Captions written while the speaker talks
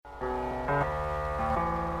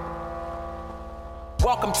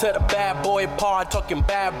Welcome to the Bad Boy Pod, talking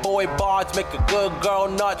bad boy bards, make a good girl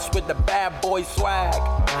nuts with the bad boy swag.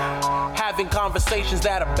 Having conversations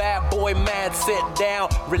that a bad boy mad, sit down,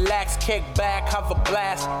 relax, kick back, have a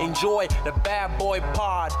blast, enjoy the Bad Boy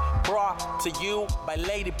Pod, brought to you by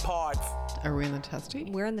Lady Parts. Are we in the testy?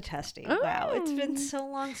 We're in the testy. Oh. Wow, it's been so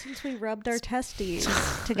long since we rubbed our testes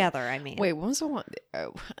together, I mean. Wait, when was the one?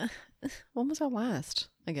 When was our last?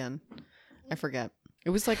 Again, I forget. It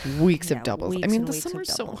was like weeks of doubles. I mean, the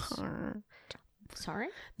summer's so hard. Sorry?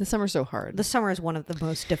 The summer's so hard. The summer is one of the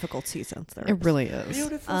most difficult seasons there is. It really is.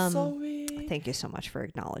 Beautiful Zoe. Thank you so much for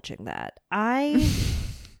acknowledging that.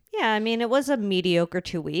 Yeah, I mean, it was a mediocre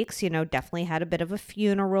 2 weeks. You know, definitely had a bit of a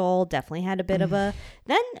funeral. Definitely had a bit of a...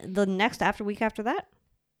 Then the week after that,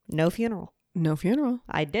 no funeral. No funeral.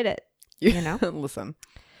 I did it, you know? Listen.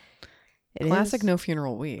 It Classic is. no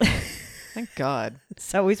funeral week. Thank God.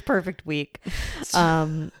 It's always perfect week.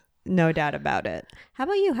 No doubt about it. How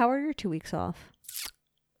about you? How are your 2 weeks off?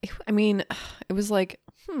 I mean, it was like,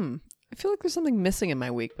 I feel like there's something missing in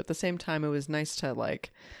my week, but at the same time, it was nice to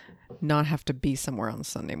like not have to be somewhere on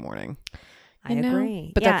Sunday morning. I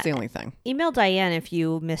agree. But that's the only thing. Email Diane if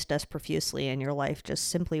you missed us profusely and your life just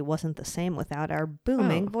simply wasn't the same without our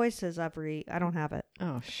booming voices I don't have it.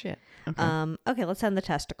 Oh, shit. Okay. Okay, let's end the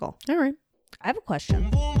testicle. All right. I have a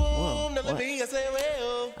question. Whoa.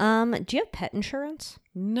 Do you have pet insurance?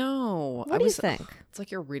 No. What do you think? It's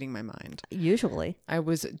like you're reading my mind. Usually. I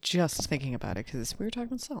was just thinking about it because we were talking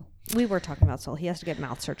about Saul. We were talking about Saul. He has to get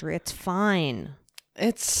mouth surgery. It's fine.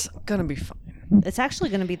 It's going to be fine. It's actually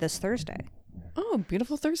going to be this Thursday. Oh,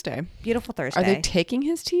 beautiful Thursday. Beautiful Thursday. Are they taking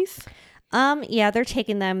his teeth? Yeah, they're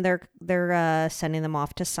taking them. They're sending them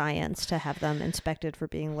off to science to have them inspected for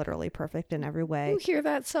being literally perfect in every way. You hear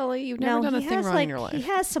that, Sully? You've never done a thing wrong in your life. He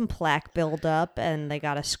has some plaque buildup, and they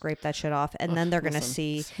got to scrape that shit off, and then they're going to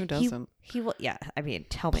see. Who doesn't? He will. Yeah, I mean,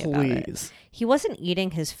 tell me about it. He wasn't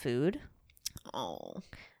eating his food. Oh,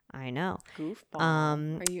 I know.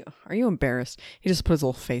 Goofball. Are you embarrassed? He just put his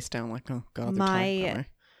little face down, like, oh God. My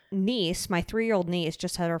niece, my 3-year-old niece,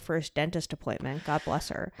 just had her first dentist appointment. God bless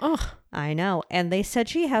her. Oh, I know, and they said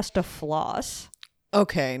she has to floss.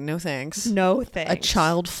 Okay, no thanks. No thanks. A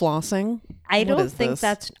child flossing? I don't think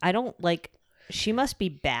that's. I don't like. She must be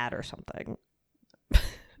bad or something.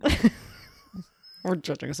 We're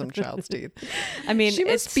judging some child's teeth. I mean, she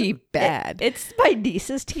must be bad. It's my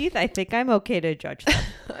niece's teeth. I think I'm okay to judge them.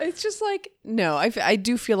 It's just like, no, I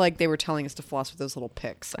do feel like they were telling us to floss with those little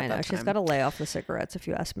picks. I know. She's got to lay off the cigarettes, if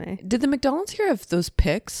you ask me. Did the McDonald's here have those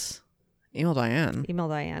picks? Email Diane. Email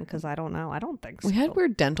Diane, because I don't know. I don't think so. We had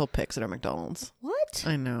weird dental picks at our McDonald's. What?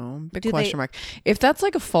 I know. Big question mark. If that's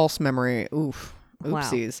like a false memory, oof.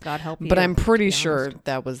 Oopsies. Wow. God help you. But I'm pretty sure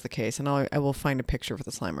that was the case. And I will find a picture for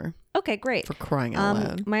the Slimer. Okay, great. For crying out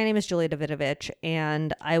loud. My name is Julia Davidovich,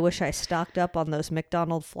 and I wish I stocked up on those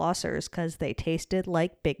McDonald's flossers because they tasted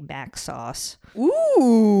like Big Mac sauce.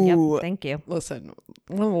 Ooh. Yep, thank you. Listen,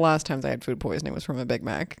 one of the last times I had food poisoning was from a Big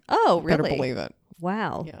Mac. Oh, really? Better believe it.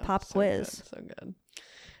 Wow. Yeah, Pop so quiz. Good, so good.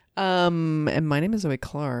 And my name is Zoe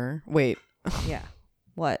Clark. Wait. Yeah.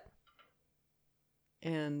 What?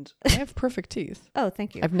 And I have perfect teeth. Oh,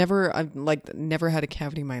 thank you. I've never had a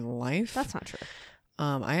cavity in my life. That's not true.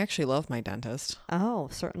 I actually love my dentist. Oh,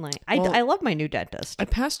 certainly. Well, I love my new dentist. I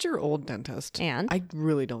passed your old dentist. And? I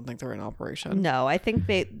really don't think they're in operation. No, I think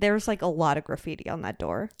there's like a lot of graffiti on that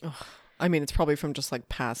door. Ugh. I mean, it's probably from just like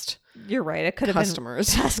past You're right. It could have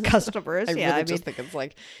customers. been past customers. I Yeah, really just think it's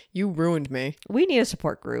like, you ruined me. we need a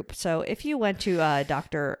support group. So if you went to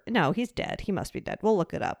no, he's dead. He must be dead. We'll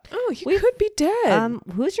look it up. Oh, he could be dead.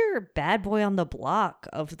 Who's your bad boy on the block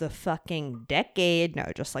of the fucking decade? No,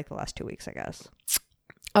 just like the last 2 weeks, I guess.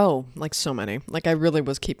 Oh, like so many. Like I really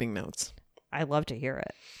was keeping notes. I love to hear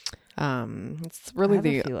it. It's really I have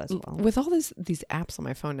a few as well. with all these apps on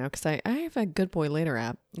my phone now, because I have a Good Boy Later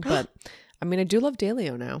app, but I mean I do love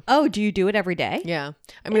Dailyo now. Oh, do you do it every day? Yeah,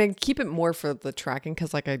 I mean I keep it more for the tracking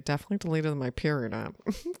because like I definitely deleted my period app,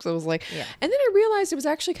 so it was like, Yeah. and then I realized it was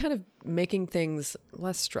actually kind of making things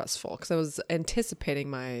less stressful because I was anticipating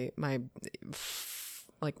my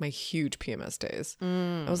huge PMS days.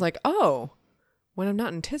 I was like, oh, when I'm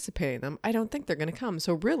not anticipating them, I don't think they're gonna come.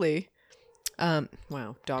 So really.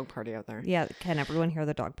 Wow, dog party out there. Yeah, can everyone hear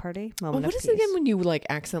the dog party? What is it again when you like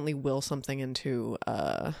accidentally will something into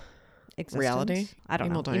Existence? reality? I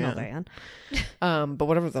don't know. Email Diane. But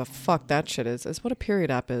whatever the fuck that shit is what a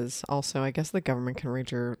period app is. Also, I guess the government can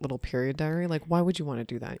read your little period diary. Like, why would you want to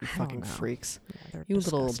do that? You fucking freaks. Yeah, you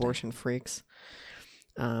little abortion freaks.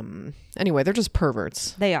 Anyway, they're just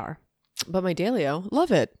perverts. They are. But my Dailyo,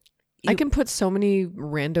 love it. I can put so many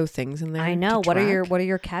rando things in there. I know. to What are track.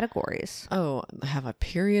 your categories? Oh, I have a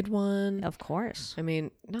period one. Of course. I mean,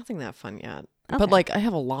 nothing that fun yet. Okay. But like I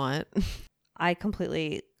have a lot. I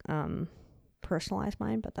completely personalize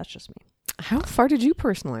mine, but that's just me. How far did you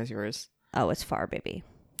personalize yours? Oh, it's far, baby.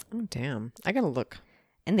 Oh, damn. I gotta look.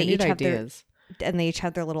 And they I need each have ideas.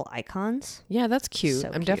 their little icons. Yeah, that's cute. So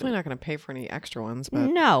I'm cute. definitely not gonna pay for any extra ones, but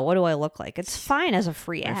No, what do I look like? It's fine as a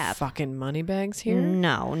free are app. fucking money bags here.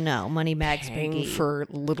 No, money bags, Paying biggie. for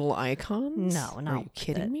little icons? No, Are no. you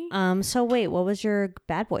kidding me? So wait, what was your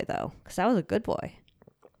bad boy though? Because that was a good boy.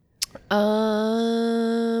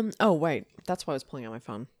 Oh wait, that's why I was pulling out my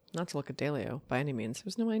phone. Not to look at Dalio by any means.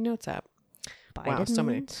 There's no My Notes app. Wow, so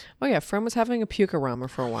many. Biden's? Oh yeah, Fred was having a puke-a-rama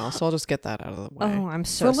for a while, so I'll just get that out of the way. Oh, I'm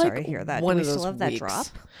so For, like, sorry to hear that. one Do we of still those have that weeks. drop?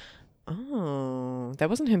 Oh, that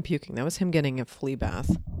wasn't him puking. That was him getting a flea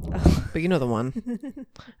bath. But you know the one.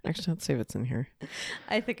 Actually, let's see if it's in here.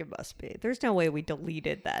 I think it must be. There's no way we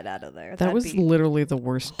deleted that out of there. That That'd was be literally the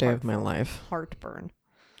worst day of my heartful. life. heartburn.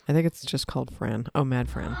 I think it's just called Fran. Oh, Mad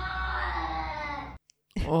Fran.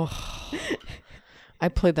 Oh, I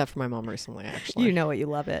played that for my mom recently, actually. You know it. You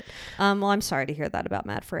love it. Well, I'm sorry to hear that about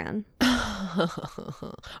Mad Fran. Oh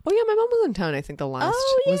yeah, my mom was in town. I think the last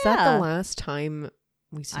was that yeah. the last time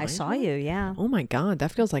we saw I you? saw you. Yeah. Oh my god,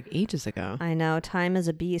 that feels like ages ago. I know. Time is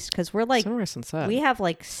a beast because we're like Somewhere since that. we have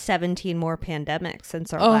like 17 more pandemics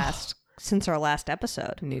since our Oh. last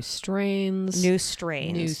episode. New strains, New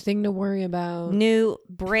strains. new thing to worry about. New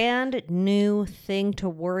brand new thing to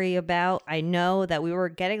worry about. I know that we were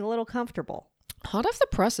getting a little comfortable. Hot off the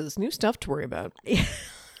presses, new stuff to worry about.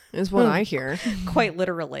 Is what I hear. Quite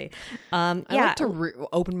literally. I like to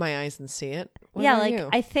open my eyes and see it. What yeah, about like you?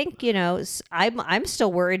 I think, I'm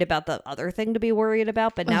still worried about the other thing to be worried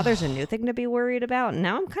about, but now there's a new thing to be worried about, and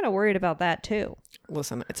now I'm kind of worried about that too.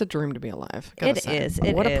 Listen, it's a dream to be alive. Gotta It say. is.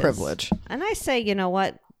 What a privilege. And I say, you know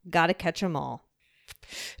what? Got to catch them all.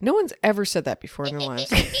 No one's ever said that before in their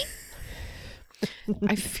lives.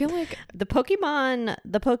 I feel like The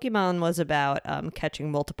Pokemon was about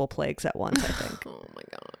catching multiple plagues at once, I think. oh my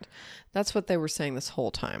god. That's what they were saying this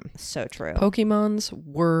whole time. So true. Pokemons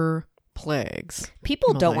were plagues.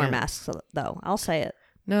 People don't wear Millennia. masks though. I'll say it.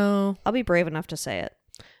 No. I'll be brave enough to say it.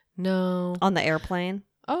 No. On the airplane.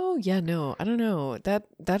 Oh yeah, no. I don't know. That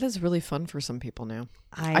is really fun for some people now.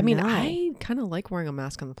 I mean, know. I kind of like wearing a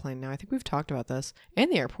mask on the plane now. I think we've talked about this.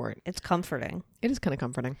 And the airport. It's comforting. It is kind of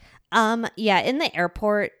comforting. Yeah, in the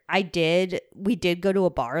airport, we did go to a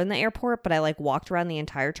bar in the airport, but I like walked around the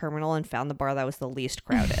entire terminal and found the bar that was the least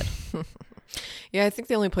crowded. Yeah, I think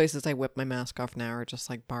the only places I whip my mask off now are just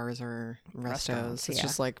like bars or Restaurants, restos. It's yeah.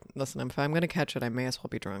 just like, listen, if I'm going to catch it, I may as well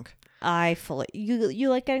be drunk. You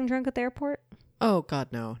like getting drunk at the airport? Oh God,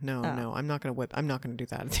 no. I'm not going to whip. I'm not going to do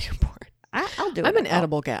that at the airport. I'll do it. I'm an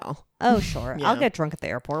edible gal. Oh, sure. Yeah. I'll get drunk at the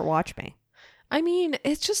airport. Watch me. I mean,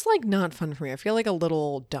 it's just like not fun for me. I feel like a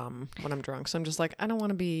little dumb when I'm drunk. So I'm just like, I don't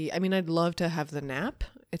want to be. I mean, I'd love to have the nap.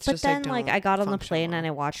 It's But just then, I got on the function plane well. and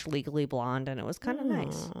I watched Legally Blonde, and it was kind of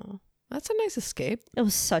nice. Aw, that's a nice escape It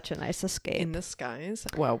was such a nice escape. in the skies.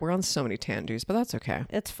 Well, we're on so many tangents, but that's okay.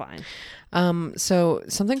 It's fine. So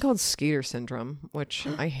something called Skeeter syndrome, which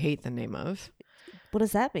I hate the name of. What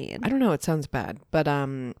does that mean? I don't know. It sounds bad, but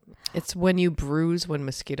it's when you bruise when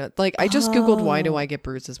mosquito. Like I just googled why do I get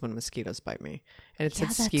bruises when mosquitoes bite me, and it Yeah, said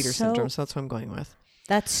that's Skeeter so- syndrome. So that's what I'm going with.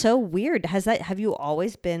 That's so weird. Have you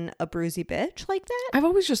always been a bruisey bitch like that? I've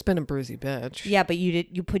always just been a bruisey bitch. Yeah, but you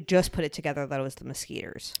just put it together that it was the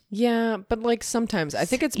mosquitoes. Yeah, but like sometimes I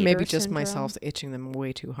think it's maybe Skeeter just syndrome? myself itching them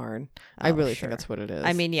way too hard. I Oh, really sure. think that's what it is.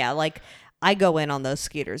 I mean, yeah, like I go in on those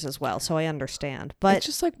skeeters as well, so I understand. But it's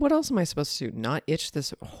just like, what else am I supposed to do? Not itch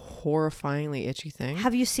this horrifyingly itchy thing?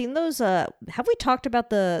 have you seen those? Have we talked about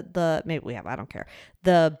the? Maybe we have. I don't care.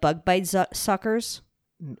 The bug bite suckers.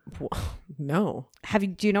 No.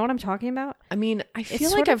 Do you know what I'm talking about? I mean, I feel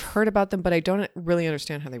sort like of- I've heard about them, but I don't really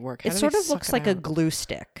understand how they work. How It do sort they of suck looks it like a out? glue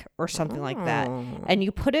stick or something like that, Oh. and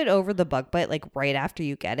you put it over the bug bite like right after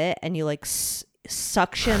you get it, and you like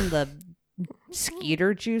suction the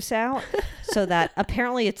skeeter juice out, so that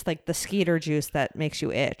apparently it's like the skeeter juice that makes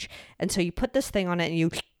you itch, and so you put this thing on it and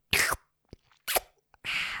you.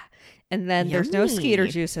 And then there's no skeeter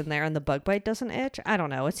Yummy. juice in there, and the bug bite doesn't itch. I don't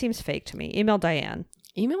know. It seems fake to me. Email Diane.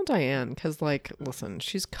 Email Diane, because, like, listen,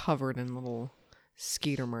 she's covered in little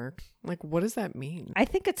skeeter mark. Like, what does that mean? I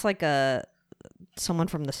think it's like someone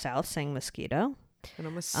from the South saying mosquito. It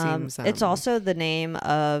almost seems. It's also the name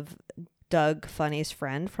of Doug Funny's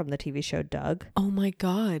friend from the TV show Doug. Oh my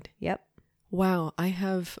God. Yep. Wow. I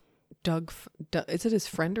have Doug. Is it his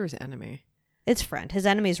friend or his enemy? It's friend. His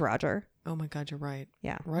enemy's Roger. Oh my God, you're right.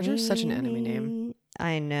 Yeah. Roger's such an enemy name.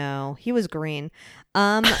 I know. He was green.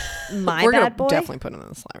 My We're bad gonna boy. definitely put him in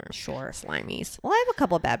the slimer. Sure. Slimies. Well, I have a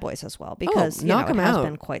couple of bad boys as well because knock it 'em has out.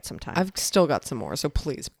 been quite some time. I've still got some more, so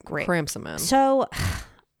please Great. cram some in. So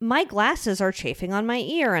my glasses are chafing on my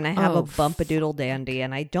ear and I have Oh, a bump-a-doodle dandy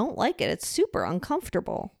and I don't like it. It's super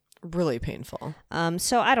uncomfortable. Really painful.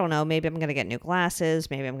 So I don't know. Maybe I'm going to get new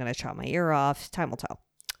glasses. Maybe I'm going to chop my ear off. Time will tell.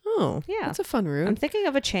 Oh, Yeah. that's a fun route. I'm thinking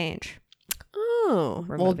of a change. Oh,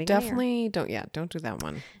 well, Removing my ear. definitely don't do that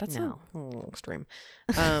one. That's No. a little extreme.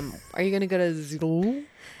 Are you gonna go to Zilul?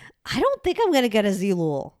 I don't think I'm going to get a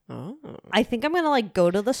Zilul. Oh, I think I'm going to like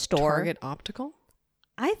go to the store. Target Optical.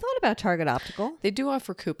 I thought about Target Optical. They do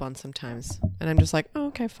offer coupons sometimes, and I'm just like, oh,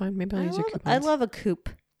 okay, fine, maybe I'll use your I coupons. love a coupe.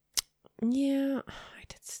 Yeah, I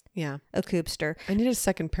did. Yeah, A coupester. I need a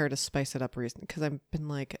second pair to spice it up recently because I've been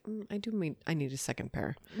like, I need a second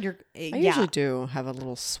pair. I usually do have a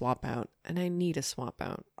little swap out, and I need a swap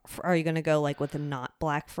out. Are you going to go like with a not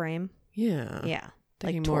black frame? Yeah, Yeah.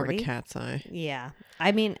 Taking Like more of a Torty? cat's eye. Yeah.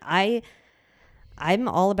 I mean, I'm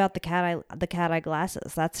all about the cat eye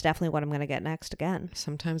glasses. That's definitely what I'm going to get next again.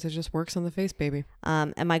 Sometimes it just works on the face, baby.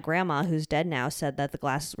 And my grandma, who's dead now, said that the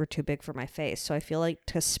glasses were too big for my face. So I feel like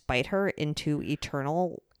to spite her into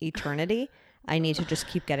eternity, I need to just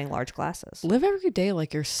keep getting large glasses. Live every day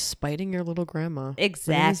like you're spiting your little grandma. My name's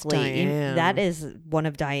Exactly. Diane. That is one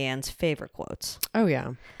of Diane's favorite quotes. Oh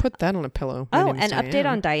yeah, put that on a pillow. My Oh, name's and update Diane.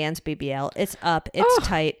 on Diane's BBL. It's up. It's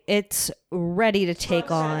tight. It's ready to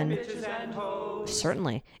take on.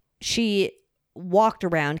 Certainly. She walked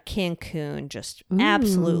around Cancun just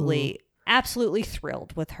absolutely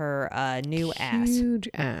thrilled with her new ass. Huge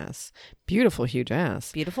ass, beautiful huge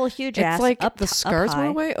ass. Beautiful, huge It's ass. like up, the scars up went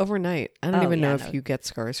high. away overnight. I don't Oh, even yeah, know no. if you get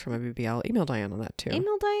scars from a BBL. Email Diane on that too.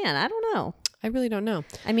 Email Diane. I don't know. I really don't know.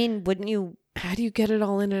 I mean, wouldn't you? How do you get it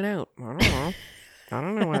all in and out? I don't know. I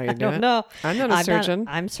don't know how you do I don't it. know. I'm not a surgeon.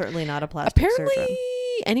 I'm certainly not a plastic Apparently, surgeon.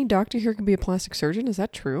 any doctor here can be a plastic surgeon. Is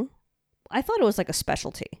that true? I thought it was like a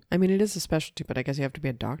specialty. I mean, it is a specialty, but I guess you have to be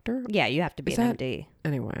a doctor. Yeah, you have to be Is an that- MD.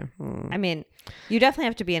 Anyway, I mean, you definitely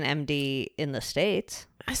have to be an MD in the States.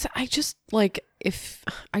 I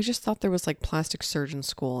just thought there was like plastic surgeon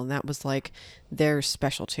school and that was like their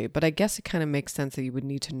specialty, but I guess it kind of makes sense that you would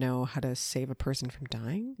need to know how to save a person from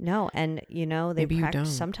dying. No, and they Maybe you practice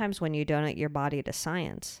don't. sometimes when you donate your body to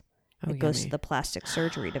science. Oh, It goes to yummy. the plastic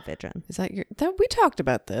surgery division. Is that we talked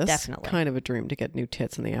about this? Definitely. Kind of a dream to get new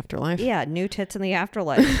tits in the afterlife. Yeah, new tits in the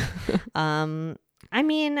afterlife. I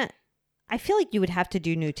mean, I feel like you would have to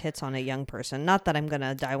do new tits on a young person. Not that I'm going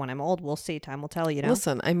to die when I'm old. We'll see. Time will tell, you know.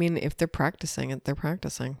 Listen, I mean, if they're practicing it, they're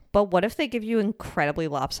practicing. But what if they give you incredibly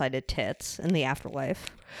lopsided tits in the afterlife?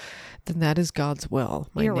 Then that is God's will.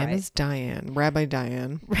 My You're name right. is Diane, Rabbi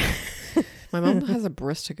Diane. My mom has a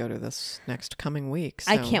bris to go to this next coming week.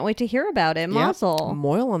 I so- can't wait to hear about it. Yep. Mazel.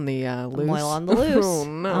 Moil on the loose. Moil on the loose. Oh,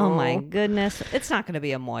 no. Oh my goodness. It's not going to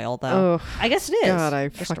be a moil though. Oh, I guess it is. God, I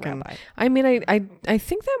Just a fucking. rabbi. I mean, I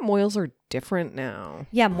think that moils are different now.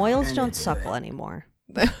 Yeah, moils don't suckle anymore.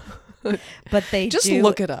 But they Just do.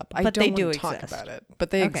 look it up. I but don't they want do to talk exist. about it, but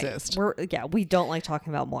they Okay, exist. we don't like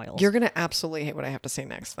talking about moils. You're gonna absolutely hate what I have to say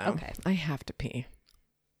next, though. Okay. I have to pee.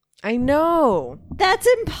 I know. That's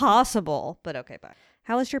impossible. But okay, bye.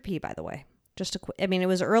 How was your pee, by the way? Just a quick. I mean, it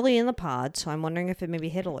was early in the pod, so I'm wondering if it maybe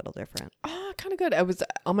hit a little different. Kind of good. I was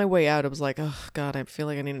on my way out. I was like, oh God, I feel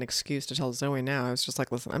like I need an excuse to tell Zoe now. I was just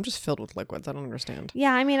like, listen, I'm just filled with liquids. I don't understand.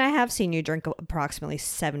 Yeah, I mean, I have seen you drink approximately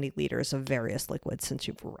 70 liters of various liquids since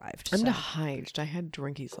you've arrived. I'm so. dehydrated. I had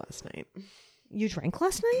drinkies last night. You drank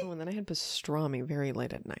last night? Oh, and then I had pastrami very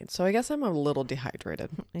late at night. So I guess I'm a little dehydrated.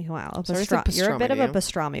 Wow, Sorry to you're a bit of pastrami a you.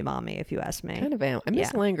 pastrami mommy, if you ask me. Kind of am. I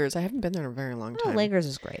miss Yeah. Langers. I haven't been there in a very long Oh, time. Langers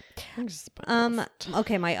is great. Langers is fun.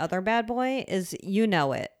 Okay, my other bad boy is, you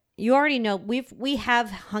know it. You already know we have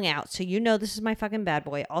hung out, so you know this is my fucking bad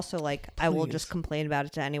boy. Also, like, I will Please. just complain about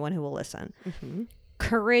it to anyone who will listen.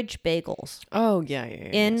 Courage Bagels Oh yeah.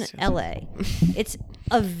 in yes, yes. LA. It's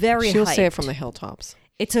a very She'll hyped, say it from the hilltops.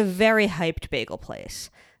 It's a very hyped bagel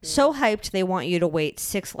place. So hyped they want you to wait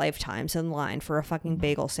 6 lifetimes in line for a fucking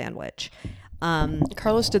bagel sandwich.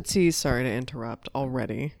 Carlos did see. Sorry to interrupt.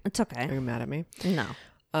 Already. It's Are okay. you mad at me? No.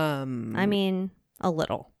 I mean, a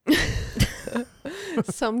little.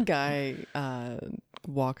 Some guy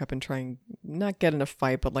walk up and try and not get in a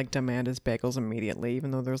fight, but like demand his bagels immediately,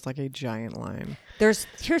 even though there's like a giant line. Here's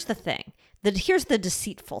the thing. Here's the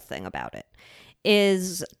deceitful thing about it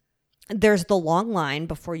is there's the long line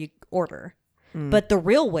before you order. But the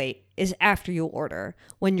real wait is after you order,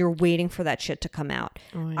 when you're waiting for that shit to come out.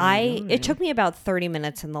 It took me about 30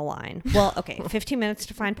 minutes in the line. Well, okay, 15 minutes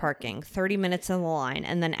to find parking, 30 minutes in the line.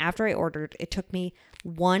 And then after I ordered, it took me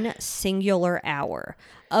 1 singular hour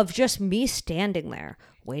of just me standing there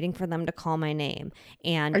waiting for them to call my name.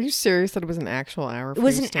 And Are you serious that it was an actual hour? it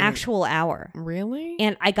was an actual hour. Really?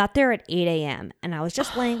 And I got there at 8 a.m. and I was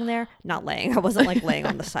just laying there, not laying. I wasn't like laying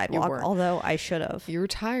on the sidewalk, weren't. although I should have. You were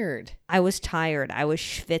tired. I was tired. I was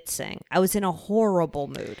schwitzing. I was in a horrible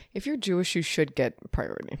mood. If you're Jewish, you should get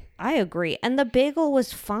priority. I agree. And the bagel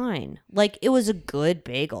was fine. Like, it was a good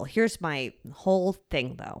bagel. Here's my whole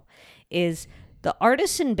thing, though, is the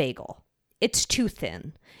artisan bagel. It's too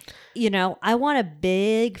thin. You know, I want a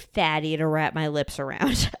big fatty to wrap my lips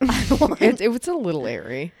around. It's a little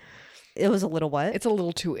airy. It was a little what? It's a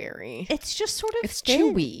little too airy. It's just sort of It's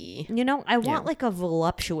thin. chewy. You know, I want like a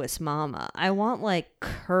voluptuous mama. I want like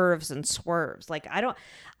curves and swerves. Like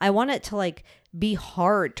I want it to like be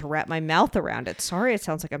hard to wrap my mouth around it. Sorry, it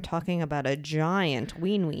sounds like I'm talking about a giant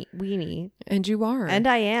weenie. And you are. And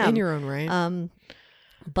I am. In your own right.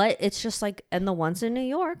 But it's just like, and the ones in New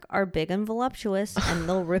York are big and voluptuous, and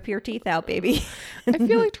they'll rip your teeth out, baby. I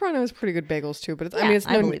feel like Toronto has pretty good bagels too, but it's, I Yeah, mean,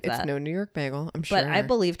 I believe that. no New York bagel, I'm sure. But I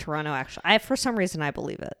believe Toronto actually. For some reason, I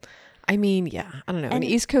believe it. I mean, yeah, I don't know. An And-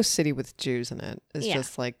 East Coast city with Jews in it is Yeah.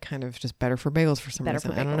 just like kind of just better for bagels for some Better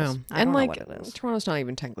reason. for I don't know. bagels. I And don't know like what it is. Toronto's not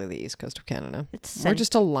even technically the East Coast of Canada. It's We're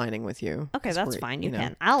just aligning with you. Okay, 'cause that's we're, fine. You know.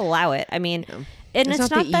 can. I'll allow it. I mean, Yeah. and It's it's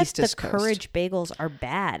not not the that East the is Coast. Courage bagels are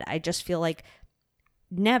bad. I just feel like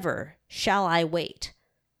never shall I wait.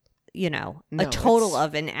 You know, No, a total it's-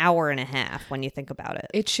 of an hour and a half when you think about it.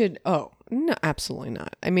 It should. Oh no, absolutely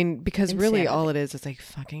not. I mean, because really, Insanity. all it is like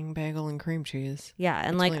fucking bagel and cream cheese. Yeah,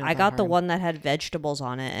 and It's like really not I that got the hard. one that had vegetables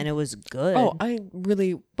on it, and it was good. Oh,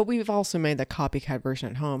 but we've also made the copycat version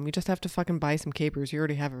at home. You just have to fucking buy some capers. You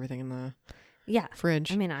already have everything in the yeah.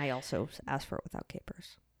 fridge. I mean, I also asked for it without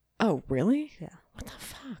capers. Oh, really? Yeah. What the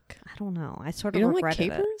fuck? I don't know. I sort of You don't like regretted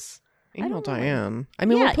it. capers? Email don't know. Diane. I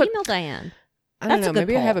mean, yeah, we'll put. email Diane. I don't That's a know. good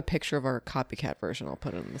Maybe I have poll. a picture of our copycat version. I'll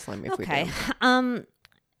put it in the slime if we Okay. do.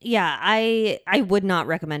 Yeah, I would not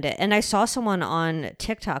recommend it. And I saw someone on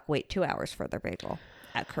TikTok wait 2 hours for their bagel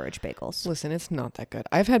at Courage Bagels. Listen, it's not that good.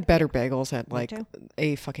 I've had better bagels at like too.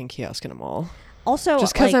 a fucking kiosk in a mall. Also,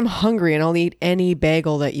 Just because like, I'm hungry and I'll eat any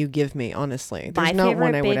bagel that you give me. Honestly, there's My not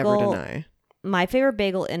one favorite I would ever bagel- deny. my favorite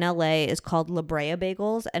bagel in LA is called La Brea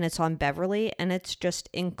Bagels, and it's on Beverly, and it's just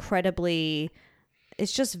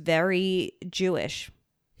it's just very Jewish.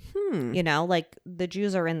 You know, like the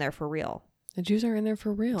Jews are in there for real. The Jews are in there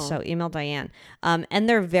for real. So email Diane. And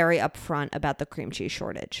they're very upfront about the cream cheese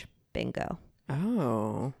shortage. Bingo.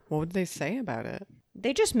 Oh, what would they say about it?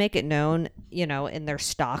 They just make it known, you know, in their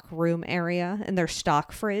stock room area, in their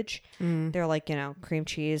stock fridge. They're like, you know, cream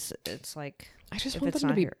cheese. It's like, I just if want it's them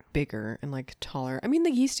to not be here. bigger and like taller. I mean,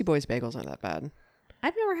 the Yeasty Boys bagels aren't that bad.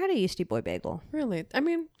 I've never had a Yeasty Boy bagel. Really? I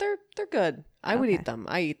mean, they're good. I would Okay. eat them.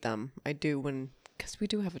 I eat them. I do because we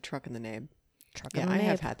do have a truck in the name. Truck Yeah, in the I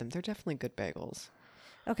have neighbor. had them. They're definitely good bagels.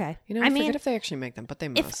 Okay. You know, I I mean, forget if they actually make them, but they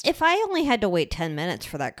must. if I only had to wait 10 minutes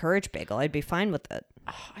for that Courage bagel, I'd be fine with it.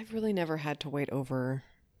 I've really never had to wait over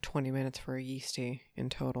 20 minutes for a Yeasty in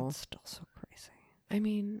total. It's still so crazy. I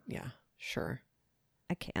mean, yeah, sure.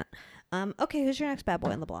 I can't. Okay, who's your next bad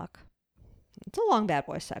boy on the block? It's a long bad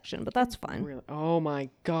boy section, but that's fine. Really? Oh my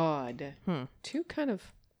God. Two kind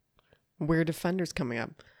of weird offenders coming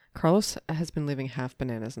up. Carlos has been leaving half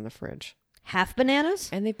bananas in the fridge. Half bananas?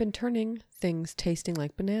 And they've been turning things tasting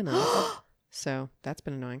like bananas. So that's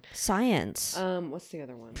been annoying. Science. What's the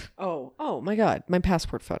other one? Oh my God. My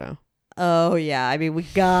passport photo. Oh, yeah. I mean, we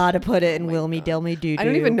gotta put it in my Wilmy God. Dilmy Doo. I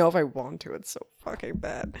don't even know if I want to. It's so fucking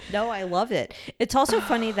bad. No, I love it. It's also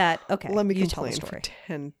funny that, okay, Let me you tell the complain for story.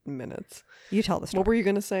 10 minutes. You tell the story. What were you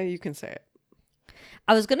going to say? You can say it.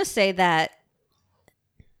 I was gonna say that,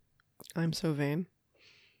 I'm so vain.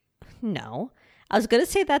 no. I was gonna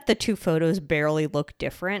say that the two photos barely look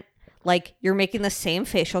different. Like, you're making the same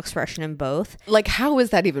facial expression in both. Like, how is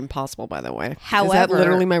that even possible, by the way? Is that However-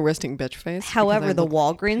 literally my resting bitch face? Because However, I the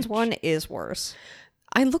look- Walgreens one is worse.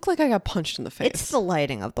 I look like I got punched in the face. It's the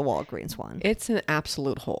lighting of the Walgreens one. It's an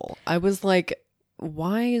absolute hole. I was like,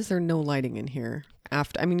 why is there no lighting in here?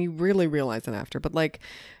 After, I mean, you really realize it after, but like,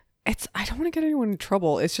 I don't want to get anyone in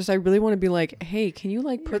trouble. It's just, I really want to be like, hey, can you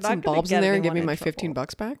like put not some gonna bulbs in get there and give anyone me in my $15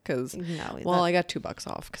 trouble. back? Because, No, well, I got $2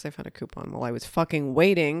 off because I found a coupon while I was fucking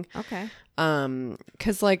waiting. Okay.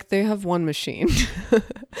 Because like they have one machine.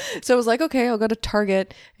 So I was like, okay, I'll go to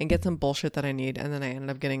Target and get some bullshit that I need. And then I ended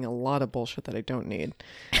up getting a lot of bullshit that I don't need.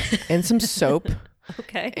 And some soap.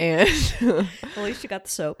 Okay. and At least you got the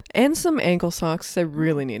soap. and some ankle socks. I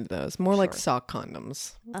really needed those. More like sock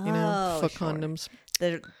condoms. You know, Oh, foot sure. condoms.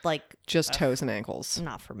 They're like Just toes and ankles.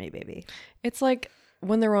 not for me, baby. It's like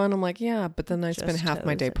when they're on, I'm like, yeah, but then I spend Just half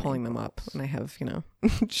my toes day and pulling them up, and I have,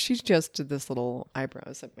 she just did this little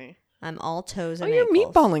eyebrows at me. I'm all toes Oh, and you're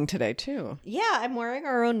ankles. meatballing today too. Yeah, I'm wearing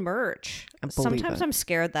our own merch. I believe Sometimes it. I'm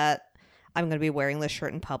scared that I'm going to be wearing this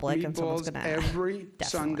shirt in public and someone's Meatballs going to every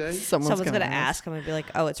Sunday. Someone's going to ask. ask. I'm going to be like,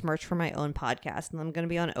 oh, it's merch for my own podcast. And I'm going to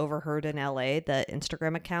be on Overheard in LA, the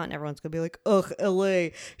Instagram account. And everyone's going to be like, ugh, LA,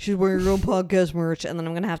 she's wearing her own podcast merch. And then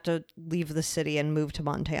I'm going to have to leave the city and move to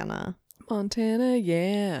Montana. Montana,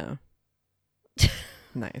 yeah.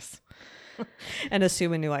 Nice. And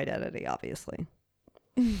assume a new identity, obviously.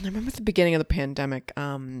 I remember at the beginning of the pandemic,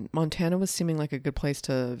 Montana was seeming like a good place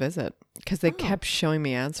to visit because they kept showing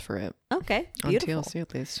me ads for it Okay, on beautiful. TLC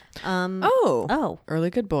at least. Oh, Oh, early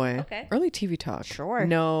good boy. Okay. Early TV talk. Sure.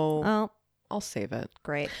 No, oh, I'll save it.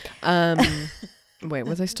 great. Wait,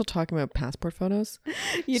 was I still talking about passport photos?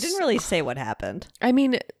 You didn't really say what happened. I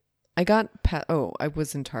mean, I got I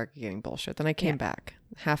was in Target getting bullshit. Then I came back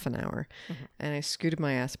half an hour and I scooted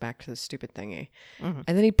my ass back to the stupid thingy. And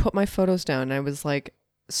then he put my photos down and I was like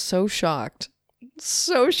so shocked.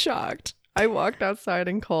 So shocked. I walked outside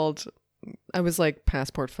and called. I was like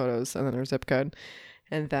passport photos and then our zip code.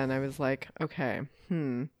 And then I was like, okay,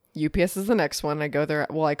 UPS is the next one. I go there.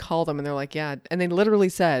 Well, I call them and they're like, yeah. And they literally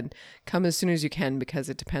said, come as soon as you can because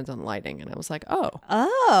it depends on lighting. And I was like, oh.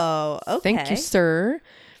 Oh, okay. Thank you, sir.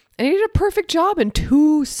 And he did a perfect job in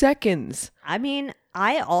 2 seconds. I mean,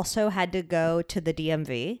 I also had to go to the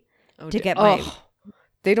DMV to get my...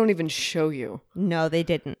 They don't even show you. No, they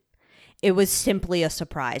didn't. It was simply a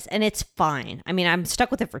surprise, and it's fine. I mean, I'm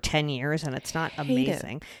stuck with it for 10 years, and it's not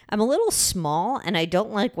amazing. I'm a little small, and I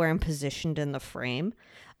don't like where I'm positioned in the frame.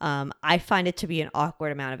 I find it to be an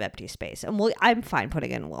awkward amount of empty space. And I'm fine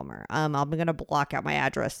putting it in Wilmer. I'm going to block out my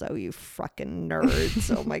address, though, you fucking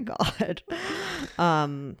nerds. Oh, my God.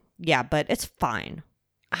 Yeah, but it's fine.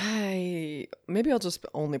 Maybe I'll just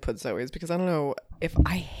only put Zoe's because I don't know if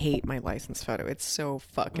I hate my license photo. It's so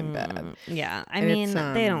fucking bad. Yeah, I And mean, it's,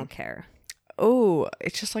 they don't care. Oh,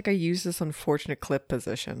 it's just like I use this unfortunate clip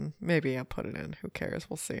position. Maybe I'll put it in. Who cares?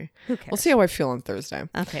 We'll see. Who cares? We'll see how I feel on Thursday.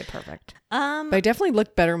 Okay, perfect. But I definitely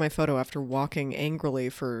looked better in my photo after walking angrily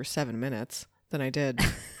for 7 minutes than I did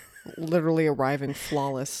literally arriving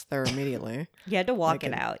flawless there immediately. You had to walk Like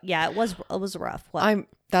it it- out. Yeah, it was rough. What?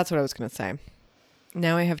 That's what I was going to say.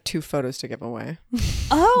 Now I have 2 photos to give away.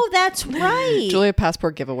 Oh, that's right. Julia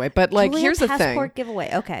passport giveaway. But like, Julia here's the passport thing.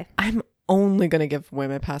 giveaway. Okay. I'm only going to give away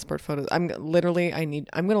my passport photos. I'm going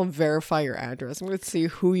to verify your address. I'm going to see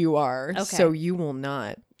who you are. Okay. So you will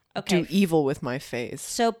not Okay. do evil with my face.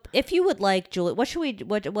 So if you would like, Julie, what's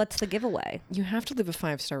the giveaway? You have to leave a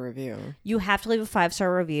 5-star review. You have to leave a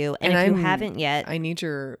 5-star review. And if I'm- you haven't yet, I need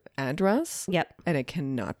your address. yep. And it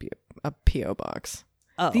cannot be a P.O. box.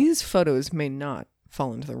 Oh. These photos may not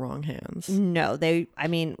fall into the wrong hands. No,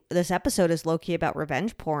 this episode is low-key about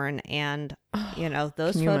revenge porn, and,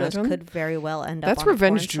 those Can you photos imagine? could very well end up That's on a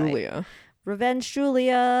Revenge porn site. Julia. Revenge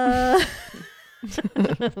Julia.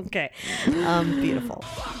 Okay. Beautiful.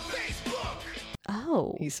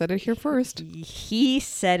 Oh. He said it here first. He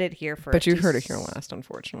said it here first. But you heard it here last,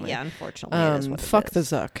 unfortunately. Yeah, unfortunately. it is what it Fuck the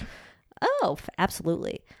is. Zuck. Oh,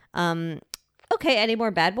 absolutely. Okay, any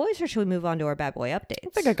more bad boys, or should we move on to our bad boy updates? I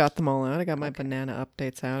think I got them all out. I got my banana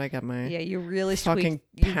updates out. I got my Yeah, you really fucking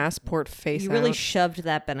squeaked- passport face You really out. shoved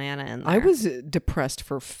that banana in there. I was depressed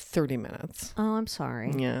for 30 minutes. Oh, I'm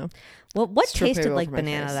sorry. Yeah. Well, what Strip it tasted over like my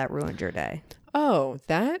banana face. that ruined your day? Oh,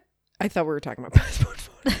 that? I thought we were talking about passport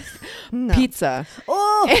photos. No. Pizza.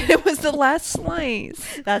 Oh, And it was the last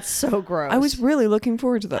slice. that's so gross. I was really looking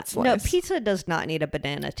forward to that slice. No, pizza does not need a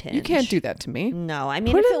banana tinge. You can't do that to me. No, I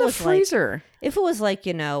mean, Put if it it in the was freezer. if it was like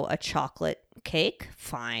a chocolate cake,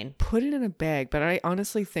 fine. Put it in a bag, but I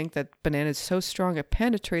honestly think that banana is so strong it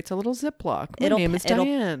penetrates a little Ziploc. My It'll name pe- is it'll-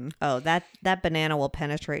 Diane. Oh, that banana will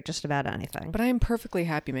penetrate just about anything. But I am perfectly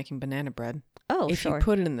happy making banana bread. Oh, if sure. you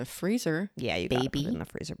put it in the freezer, Yeah, you gotta put baby. it in the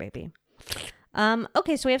freezer, baby.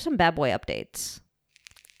 Okay, so we have some bad boy updates.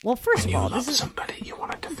 Well, first of all, this is somebody, you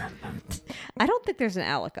want to defend them. I don't think there's an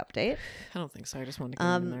Alec update. I don't think so. I just wanted to get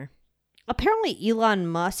it in there. Apparently, Elon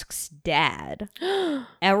Musk's dad,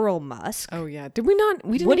 Errol Musk. Oh yeah, did we not?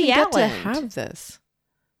 We didn't Woody even get to Allen. have this.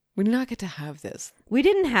 We did not get to have this. We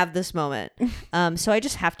didn't have this moment, so I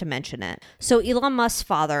just have to mention it. So Elon Musk's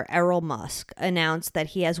father, Errol Musk, announced that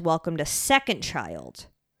he has welcomed a second child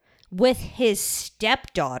with his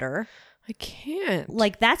stepdaughter, I can't.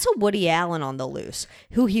 Like, that's a Woody Allen on the loose,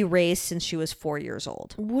 who he raised since she was 4 years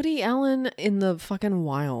old. Woody Allen in the fucking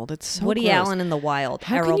wild. It's so Woody gross. Allen in the wild.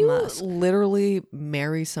 How Errol can you Musk. literally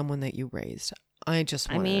marry someone that you raised? I just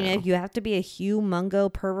I want mean, to know. if you have to be a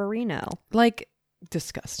humongo perverino. Like,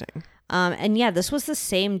 disgusting. And yeah, this was the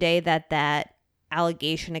same day that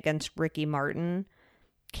allegation against Ricky Martin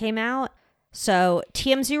came out. So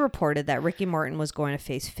TMZ reported that Ricky Martin was going to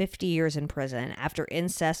face 50 years in prison after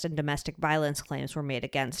incest and domestic violence claims were made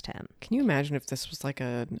against him. Can you imagine if this was like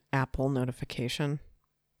an Apple notification?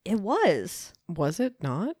 It was. Was it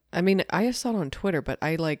not? I mean, I saw it on Twitter, but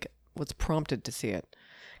I was prompted to see it.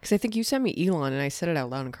 Because I think you sent me Elon and I said it out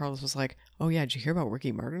loud and Carlos was like, oh yeah, did you hear about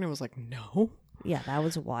Ricky Martin? I was like, no. Yeah, that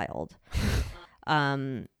was wild.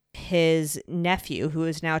 His nephew, who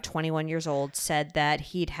is now 21 years old, said that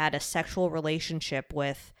he'd had a sexual relationship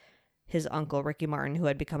with his uncle, Ricky Martin, who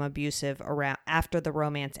had become abusive after the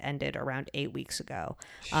romance ended around 8 weeks ago.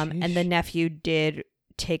 And the Sheesh. nephew did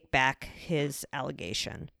take back his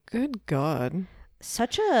allegation. Good God.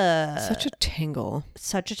 Such a tangle.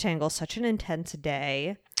 such a tangle, such an intense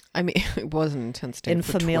day I mean, it was an intense day in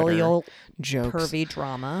for familial Twitter jokes. pervy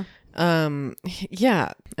drama.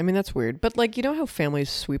 Yeah. I mean, that's weird. But like, you know how families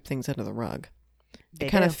sweep things under the rug? They It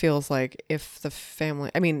kind do, of feels like if the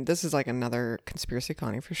family, I mean, this is like another conspiracy,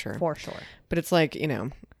 Connie, for sure. for sure. But it's like, you know,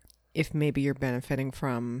 if maybe you're benefiting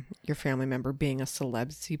from your family member being a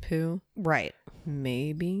celebsy poo, Right.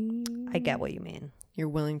 maybe I get what you mean. you're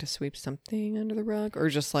willing to sweep something under the rug or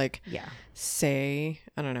just like Yeah. say,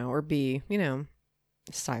 I don't know, or be, you know,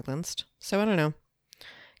 silenced. So I don't know.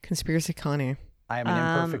 Conspiracy Connie. I am an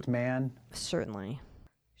imperfect man. Certainly.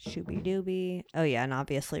 Shooby dooby. Oh, yeah. And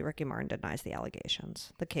obviously, Ricky Martin denies the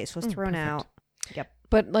allegations. The case was thrown perfect. out. Yep.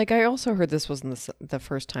 But like, I also heard this wasn't the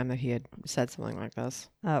first time that he had said something like this.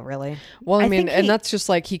 Oh, really? Well, I I mean, think and he- that's just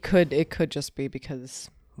like it could just be because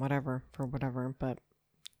whatever, for whatever, but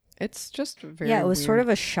it's just very Yeah, it was sort weird. of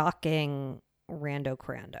a shocking rando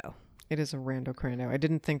crando. It is a rando crando. I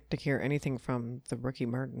didn't think to hear anything from the Ricky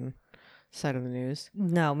Martin side of the news.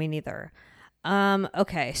 No, me neither.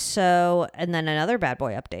 Okay, so, and then another bad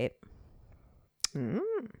boy update.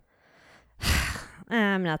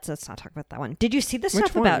 Let's not talk about that one. Did you see the Which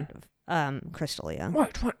stuff about Crystalia?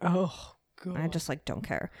 What? Oh, God. I just like don't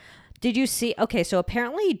care. Did you see? Okay, so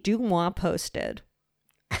apparently Dumois posted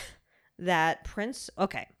that Prince.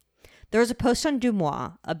 Okay, there was a post on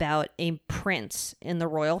Dumois about a prince in the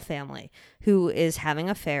royal family who is having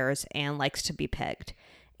affairs and likes to be pegged,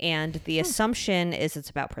 and the assumption is it's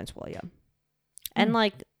about Prince William. And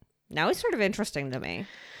like now he's sort of interesting to me.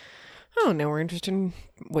 Oh, now we're interested in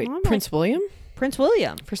wait, I'm like- Prince William? Prince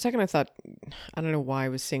William. For a second, I thought I don't know why I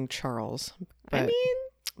was saying Charles, but I mean,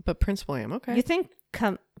 but Prince William. Okay, you think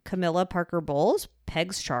Camilla Parker Bowles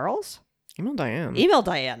pegs Charles? email Diane. Email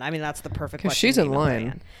Diane. I mean, that's the perfect 'Cause question. she's to in email line.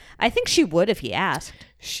 Diane. I think she would if he asked.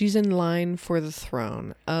 She's in line for the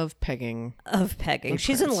throne of pegging. Of pegging. The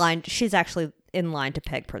She's in prince. line. She's actually in line to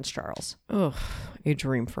peg Prince Charles. Oh, a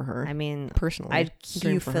dream for her. I mean, personally, I'd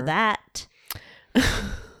dream queue for her. that.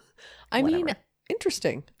 I mean, Whatever.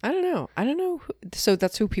 interesting. I don't know. So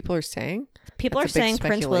that's who people are saying. People That's are a big saying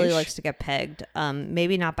Prince Willie speculation. likes to get pegged.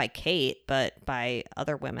 Maybe not by Kate, but by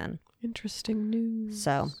other women. Interesting news.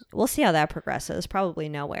 So we'll see how that progresses. Probably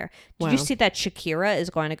nowhere. Did you Wow. see that Shakira is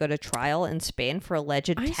going to go to trial in Spain for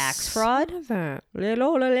alleged I tax saw fraud? that.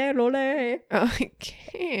 I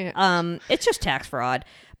can't. It's just tax fraud.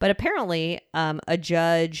 But apparently, a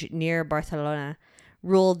judge near Barcelona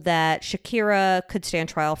ruled that Shakira could stand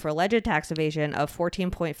trial for alleged tax evasion of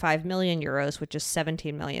 14.5 million euros, which is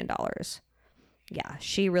 $17 million. Yeah,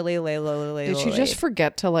 she really Did she just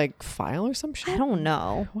forget to like file or some shit? I don't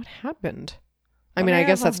know. What happened? I mean, I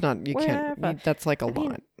guess that's not. You can't. Whatever. That's like a mean-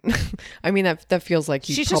 lot. I mean, that feels like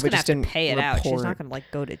you She's just probably gonna have to didn't pay it out. She's report. not gonna like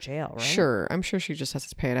go to jail, right? Sure, I'm sure she just has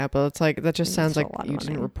to pay it out, but it's like that just sounds That's like a lot of you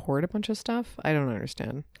didn't money. report a bunch of stuff. I don't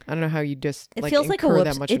understand. I don't know how you just It like feels like a incur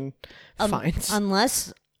whoops. that much It- in fines.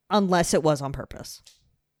 Unless it was on purpose.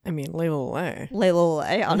 I mean, Layla.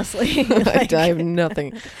 Layla, honestly. I have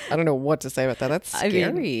nothing. I don't know what to say about that. That's I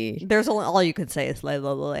scary. mean, there's all you could say is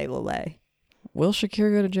Layla. Will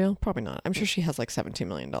Shakira go to jail? Probably not. I'm sure she has like $17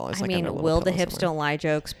 million. I mean, will the hips don't lie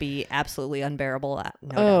jokes be absolutely unbearable? No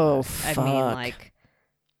Oh, doubt. I mean, fuck. like,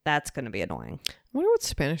 that's going to be annoying. I wonder what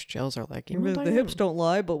Spanish jails are like. You know, Diane? don't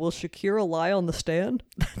lie, but will Shakira lie on the stand?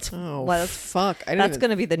 That's Oh, well, that's fuck. I didn't that's even- going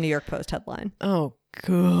to be the New York Post headline. Oh,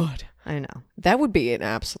 good. I know. That would be an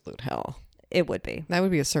absolute hell. It would be. That would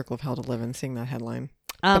be a circle of hell to live in, seeing that headline.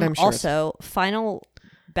 But I'm sure Also, final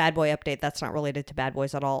bad boy update that's not related to bad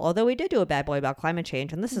boys at all. Although we did do a bad boy about climate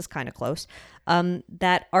change, and this is kind of close.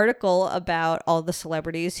 That article about all the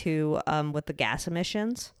celebrities who, with the gas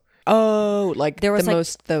emissions. Oh, like There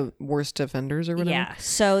was, the worst offenders or whatever? Yeah.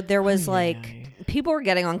 So there was people were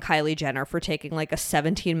getting on Kylie Jenner for taking like a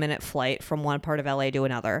 17-minute flight from one part of LA to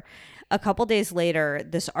another. A couple days later,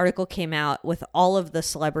 this article came out with all of the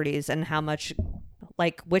celebrities and how much,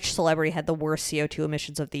 like, which celebrity had the worst CO2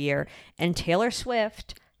 emissions of the year. And Taylor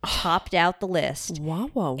Swift topped out the list. Wah,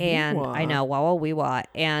 wah, wee, And wah. I know, wah, wah, wee, wah.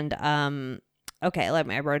 And, okay,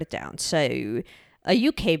 I wrote it down. So a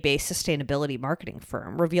UK-based sustainability marketing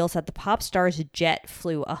firm reveals that the pop star's jet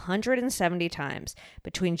flew 170 times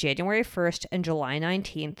between January 1st and July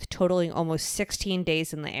 19th, totaling almost 16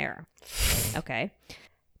 days in the air. Okay.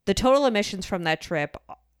 The total emissions from that trip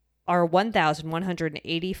are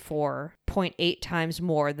 1,184.8 times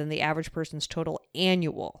more than the average person's total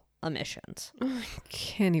annual emissions.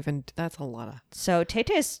 Can't even. That's a lot of. So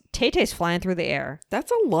Tay-Tay's flying through the air.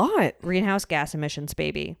 That's a lot. Greenhouse gas emissions,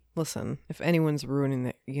 baby. Listen, if anyone's ruining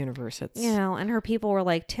the universe, it's And her people were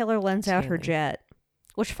like, Taylor lends out her Taylor. jet,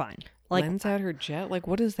 which fine. Like, lends out her jet. Like,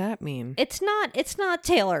 what does that mean? it's not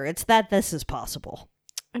Taylor. It's that this is possible.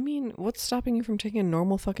 I mean, what's stopping you from taking a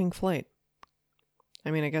normal fucking flight?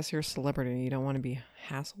 I mean, I guess you're a celebrity. You don't want to be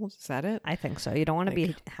hassled. Is that it? I think so. You don't want to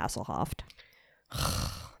be Hasselhoffed.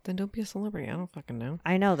 Then don't be a celebrity. I don't fucking know.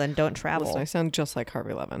 I know. Then don't travel. Listen, I sound just like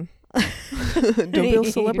Harvey Levin. Don't be a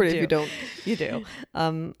celebrity if you don't. You do.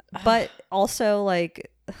 But also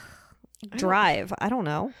like drive. I don't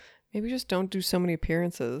know. Maybe just don't do so many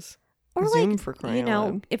appearances. Or Zoom like, for crying out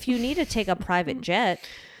loud. if you need to take a private jet,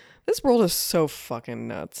 This world is so fucking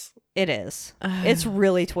nuts. it is. It's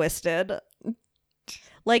really twisted.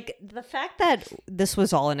 Like the fact that this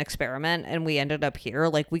was all an experiment and we ended up here,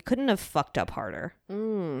 like we couldn't have fucked up harder.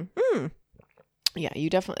 Yeah, you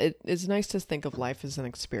definitely. It's nice to think of life as an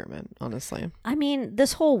experiment. Honestly, I mean,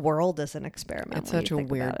 this whole world is an experiment. it's when such you a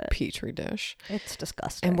think weird about it. petri dish, It's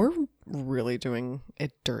disgusting. and we're really doing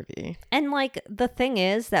it dirty. And like the thing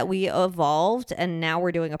is that we evolved and now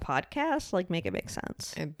we're doing a podcast. Like make it make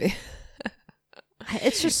sense.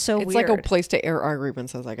 It's just so It's weird. like a place to air our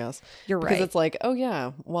grievances, I guess. You're because right. it's like, oh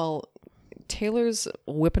yeah, well, Taylor's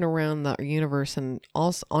whipping around the universe, and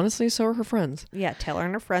also, honestly, so are her friends. Yeah, Taylor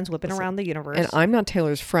and her friends whipping around the universe. And I'm not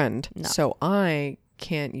Taylor's friend, No. so I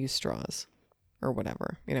can't use straws or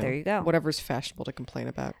whatever. You know, There you go. Whatever's fashionable to complain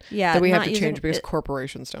about. Yeah, that we have not to using change because it-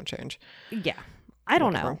 corporations don't change. Yeah. I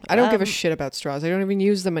don't know. I don't give a shit about straws. I don't even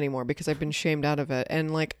use them anymore because I've been shamed out of it.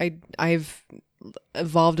 And like I've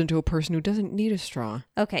evolved into a person who doesn't need a straw.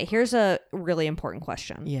 Okay, here's a really important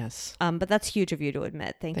question. Yes. But that's huge of you to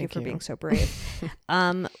admit. Thank you Thank for you. being so brave.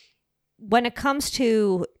 When it comes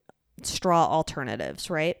to straw alternatives,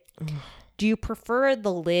 right? Do you prefer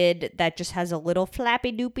the lid that just has a little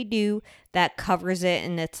flappy doopy doo that covers it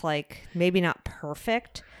and it's like maybe not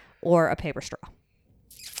perfect, or a paper straw?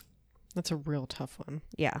 That's a real tough one.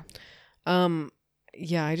 Yeah.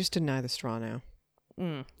 Yeah, I just deny the straw now.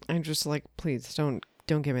 I'm just like, please don't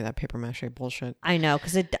give me that paper mache bullshit. I know,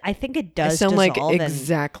 because I think it I does sound like dissolve and-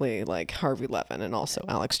 exactly like Harvey Levin and also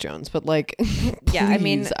Alex Jones, but like, Yeah, I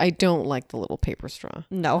mean- please, I don't like the little paper straw.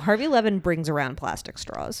 No, Harvey Levin brings around plastic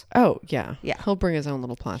straws. Oh yeah, Yeah. He'll bring his own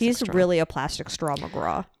little plastic. He's straw. really a plastic straw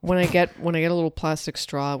McGraw. when I get a little plastic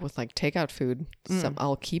straw with like takeout food,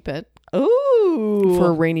 I'll keep it Ooh. for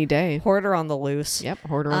a rainy day. Hoarder on the loose. Yep,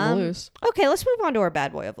 hoarder on the loose. Okay, let's move on to our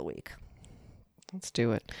bad boy of the week. Let's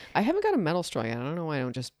do it. I haven't got a metal straw yet. I don't know why I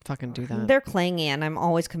don't just fucking do that. They're clangy, and I'm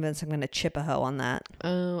always convinced I'm going to chip a hoe on that.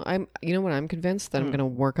 You know what? I'm convinced that I'm going to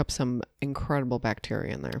work up some incredible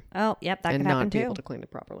bacteria in there Oh, yep, that and could not happen be too. able to clean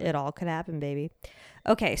it properly. It all could happen, baby.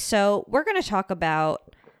 Okay, so we're going to talk about.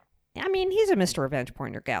 I mean, he's a Mr. Revenge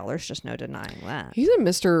porn gal. There's just no denying that. He's a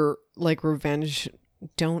Mr. like revenge.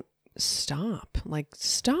 Don't stop. Like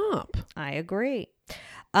stop. I agree.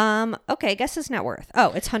 Okay, guess his net worth.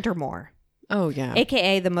 Oh, it's Hunter Moore, Oh yeah.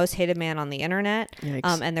 aka the most hated man on the internet.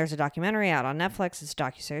 Yikes. And there's a documentary out on Netflix. It's a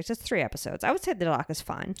docuseries. It's 3 episodes. I would say the doc is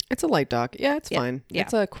fine. It's a light doc. Yeah, it's fine. yeah.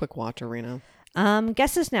 It's a quick watch arena.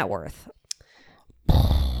 Guess his net worth.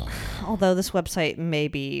 Although this website may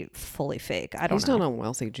be fully fake. I don't He's know. not on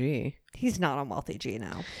Wealthy G. He's not on Wealthy G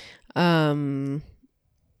now.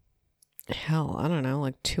 Hell, I don't know,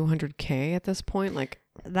 like 200K at this point. Like,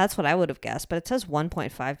 That's what I would have guessed, but it says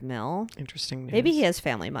 1.5 mil. interesting news. Maybe he has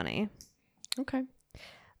family money. Okay.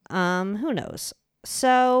 Who knows?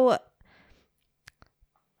 So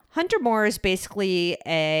Hunter Moore is basically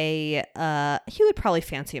he would probably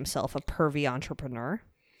fancy himself a pervy entrepreneur.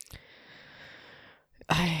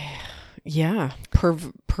 Yeah,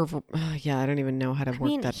 pervy yeah, I don't even know how to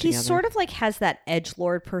work that he together. sort of like has that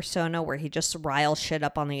edgelord persona where he just riles shit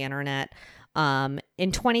up on the internet.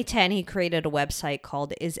 In 2010, he created a website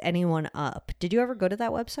called Is Anyone Up? Did you ever go to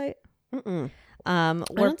that website? I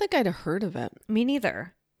don't think I'd heard of it. Me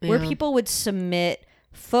neither. Where Yeah. people would submit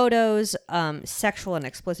photos, sexual and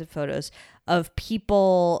explicit photos of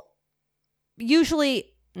people,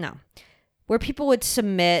 where people would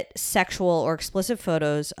submit sexual or explicit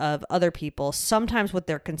photos of other people, sometimes with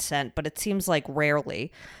their consent, but it seems like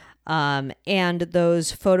rarely. And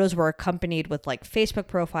those photos were accompanied with like Facebook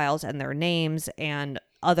profiles and their names and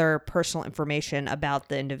other personal information about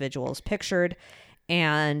the individuals pictured.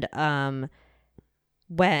 And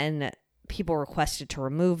when people requested to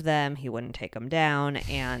remove them, he wouldn't take them down.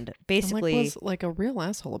 And basically, was like a real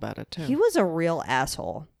asshole about it too. he was a real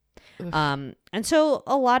asshole. And so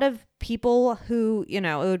a lot of people who, it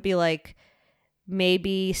would be like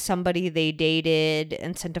maybe somebody they dated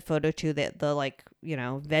and sent a photo to the like,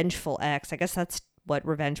 vengeful ex. I guess that's what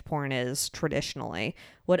revenge porn is traditionally,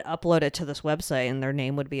 would upload it to this website and their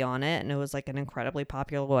name would be on it. And it was like an incredibly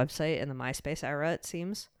popular website in the MySpace era, it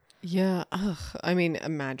seems. Yeah. Ugh. I mean,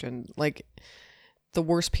 imagine like the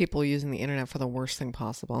worst people using the internet for the worst thing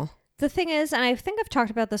possible. The thing is, and I think I've talked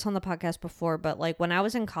about this on the podcast before, but like when I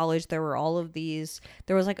was in college, there were all of these,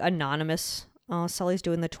 there was like anonymous, Sully's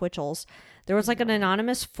doing the Twitchels. There was like an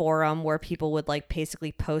anonymous forum where people would like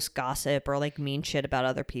basically post gossip or like mean shit about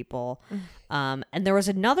other people. And there was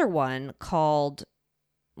another one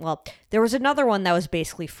there was another one that was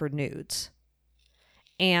basically for nudes.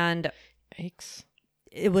 And Yikes.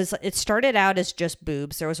 it started out as just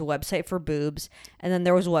boobs. There was a website for boobs, and then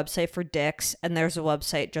there was a website for dicks, and there's a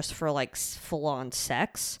website just for like full-on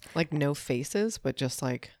sex. Like no faces, but just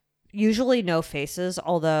like Usually no faces,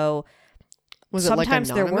 although was it like sometimes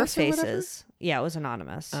there were anonymous or whatever? faces. Yeah, it was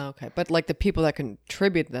anonymous. Oh, okay. But like the people that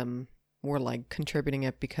contribute them were like contributing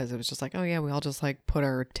it because it was just like, oh yeah, we all just like put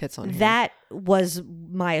our tits on here. That was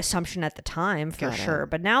my assumption at the time for Got it. sure.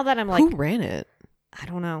 But now that I'm like, who ran it? I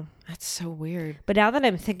don't know. That's so weird. But now that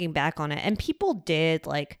I'm thinking back on it, and people did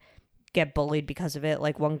like get bullied because of it.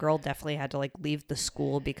 Like one girl definitely had to like leave the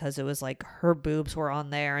school because it was like her boobs were on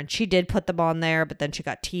there, and she did put them on there, but then she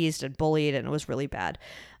got teased and bullied, and it was really bad.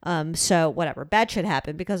 So whatever, bad shit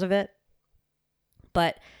happened because of it.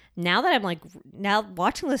 But now that I'm like, now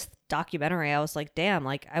watching this documentary, I was like, damn,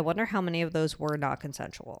 like I wonder how many of those were not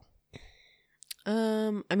consensual.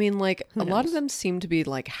 I mean, like Who a lot of knows? them seem to be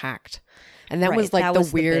like hacked, and that Right, was like that the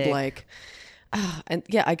was the weird, big- like, and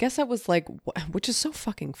yeah, I guess that was like, which is so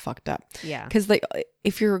fucking fucked up. Yeah. Because like,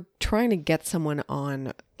 if you're trying to get someone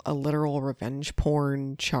on a literal revenge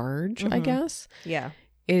porn charge, I guess Yeah.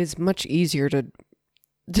 it is much easier to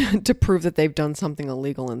to prove that they've done something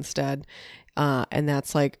illegal instead, and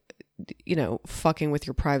that's like, fucking with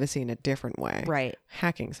your privacy in a different way, Right.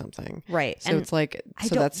 hacking something. Right. So it's like, I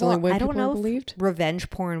so don't- that's the only way I don't people know are if believed. revenge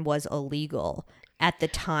porn was illegal at the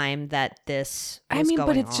time that this was I mean, but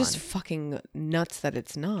going it's just on. fucking nuts that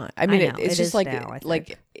it's not. I mean, know, it's it just is like, now, I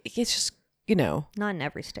like it's just, not in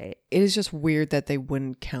every state. it is just weird that they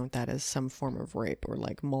wouldn't count that as some form of rape or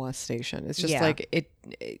like molestation. It's just Yeah. like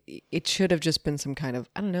it should have just been some kind of,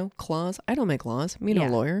 I don't know, clause. I don't make laws. Me no Yeah.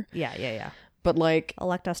 lawyer. Yeah. But like,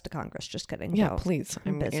 Elect us to Congress. Just kidding. yeah, No. please.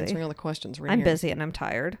 I'm busy. answering all the questions right I'm here. busy and I'm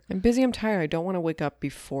tired. I'm busy. I'm tired. I don't want to wake up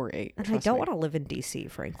before 8. And I don't want to live in DC,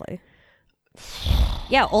 frankly.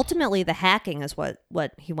 Yeah, ultimately the hacking is what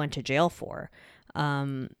he went to jail for.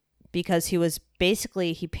 Because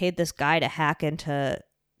he paid this guy to hack into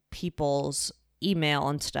people's email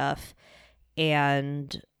and stuff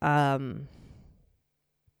and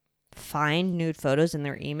find nude photos in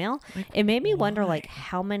their email. Like, It made me wonder, why? like,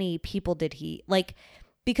 how many people did he, like,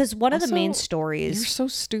 because one of the main Also, You're stories, so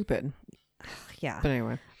stupid. yeah. But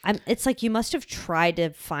anyway. It's like you must have tried to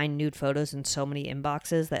find nude photos in so many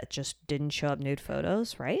inboxes that just didn't show up nude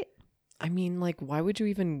photos, right? I mean, like, why would you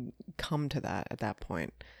even come to that at that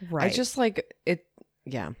point? Right. I just like it.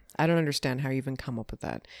 Yeah. I don't understand how you even come up with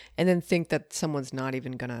that. And then think that someone's not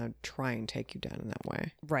even going to try and take you down in that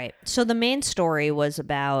way. Right. So the main story was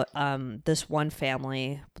about this one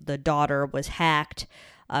family. The daughter was hacked.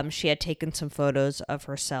 She had taken some photos of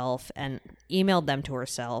herself and emailed them to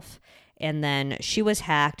herself. And then she was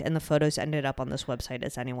hacked and the photos ended up on this website,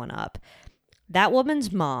 Is Anyone Up? That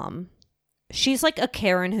woman's mom, she's like a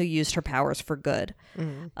Karen who used her powers for good,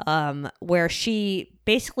 where she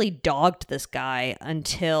basically dogged this guy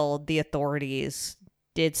until the authorities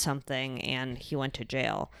did something and he went to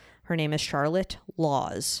jail. Her name is Charlotte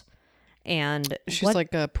Laws. And She's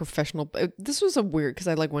like a professional. This was a weird, because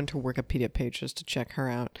I like went to her Wikipedia page just to check her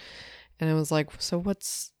out. And I was like, so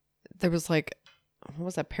there was like, what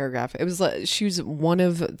was that paragraph? It was like she was one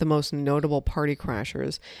of the most notable party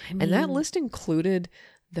crashers. And that list included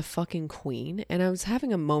the fucking queen. And I was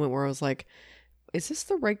having a moment where I was like, is this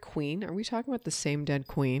the right queen? Are we talking about the same dead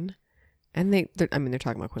queen? And they're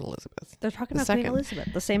talking about Queen Elizabeth. They're talking The about Queen second.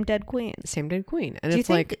 Elizabeth, the same dead queen. Same dead queen. And Do you it's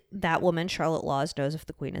think like, that woman, Charlotte Laws, knows if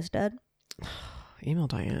the queen is dead? email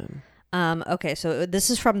Diane. Okay, so this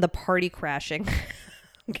is from the party crashing.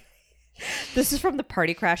 Okay. This is from the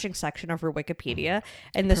party crashing section of her Wikipedia,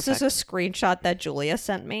 and this is a screenshot that Julia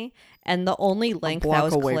sent me. And the only link that Block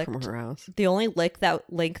was away clicked, from her house. the only link that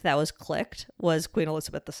was clicked was Queen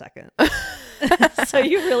Elizabeth II. So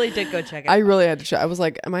you really did go check it. I really had to check. I was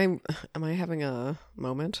like, am I having a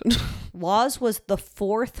moment? Laws was the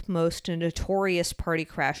 4th most notorious party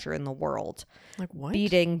crasher in the world, Like what?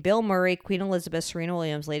 beating Bill Murray, Queen Elizabeth, Serena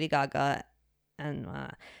Williams, Lady Gaga. And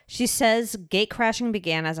she says gate crashing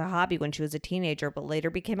began as a hobby when she was a teenager, but later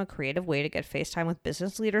became a creative way to get FaceTime with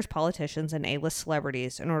business leaders, politicians, and A-list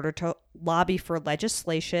celebrities in order to lobby for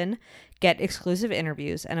legislation, get exclusive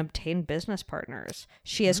interviews, and obtain business partners.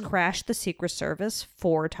 She has crashed the Secret Service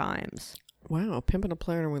 4 times. Wow, pimping a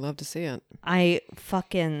player, and we love to see it.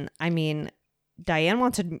 Diane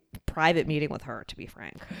wants a private meeting with her, to be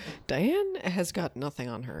frank. Diane has got nothing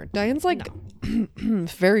on her. Diane's like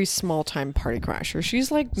very small time party crasher. She's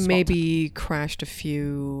like maybe crashed a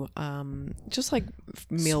few just like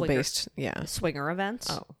meal based Swinger events?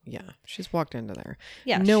 Oh yeah. She's walked into there.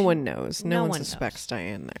 Yeah, No one knows. No one one suspects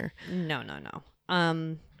Diane there. No.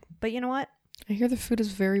 But you know what? I hear the food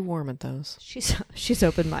is very warm at those. She's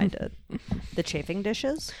open-minded. The chafing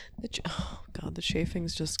dishes? Oh god, the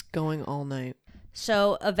chafing's just going all night.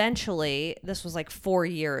 So eventually, this was like 4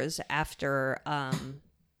 years after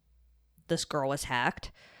this girl was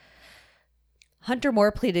hacked. Hunter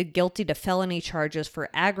Moore pleaded guilty to felony charges for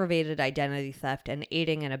aggravated identity theft and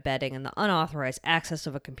aiding and abetting in the unauthorized access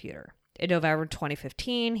of a computer. In November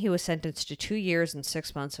 2015, he was sentenced to 2 years and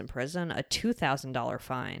 6 months in prison, a $2,000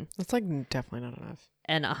 fine, That's like definitely not enough.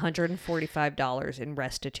 and $145 in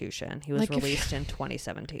restitution. He was Like, if- released in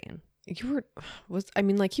 2017. He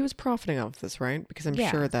was profiting off this, right? Because I'm Yeah.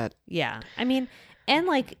 sure that Yeah. And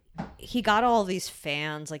like he got all these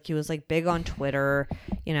fans, like he was like big on Twitter,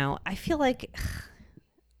 I feel like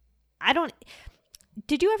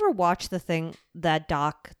did you ever watch the thing that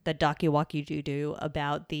docu do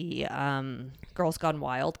about the Girls Gone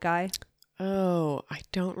Wild guy? Oh, I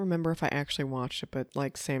don't remember if I actually watched it, but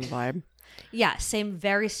like same vibe. Yeah,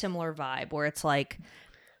 very similar vibe where it's like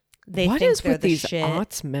they What think is they're with the these shit.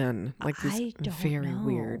 aughts men? Like I these don't very know.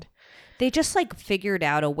 weird. They just like figured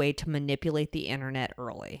out a way to manipulate the internet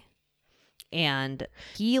early. And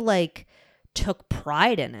he like took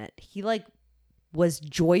pride in it. He like was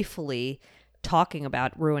joyfully talking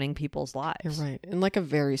about ruining people's lives. You're right. In like a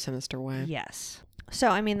very sinister way. Yes.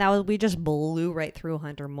 So we just blew right through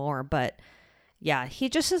Hunter Moore, but yeah, he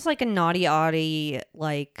just is like a naughty oddie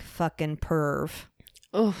like fucking perv.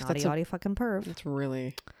 Oh, Naughty oddie fucking perv. that's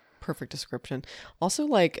really perfect description. Also,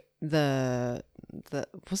 like the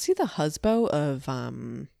was he the husband of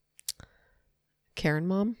Karen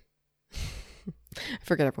Mom? I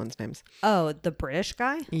forget everyone's names. Oh, the British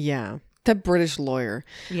guy? Yeah, the British lawyer.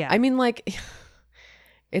 Yeah. I mean, like,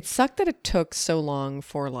 it sucked that it took so long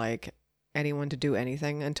for like anyone to do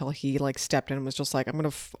anything until he like stepped in and was just like, I'm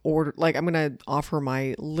gonna offer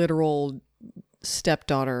my literal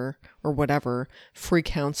stepdaughter or whatever free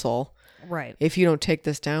counsel right. if you don't take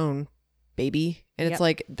this down, baby. And Yep. it's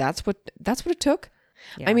like that's what it took.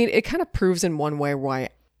 Yeah. I mean, it kind of proves in one way why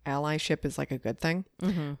allyship is like a good thing,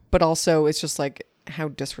 Mm-hmm. but also it's just like how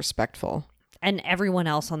disrespectful. And everyone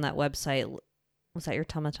else on that website, was that your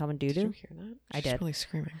Tama Tama Did you Doo-Doo? hear that? I She's did. really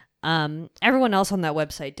screaming. Everyone else on that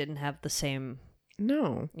website didn't have the same,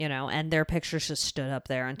 No. and their pictures just stood up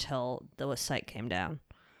there until the site came down.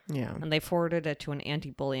 Yeah. And they forwarded it to an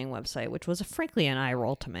anti-bullying website, which was frankly an eye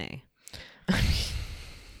roll to me.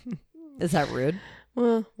 Is that rude?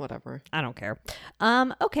 Well, whatever. I don't care.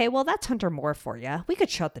 Okay, well, that's Hunter Moore for you. We could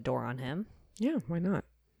shut the door on him. Yeah, why not?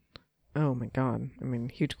 Oh my god. I mean,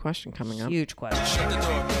 huge question coming up. Huge question. Shut the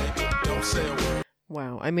door, baby. Don't say a word.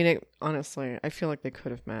 Wow. I mean, honestly, I feel like they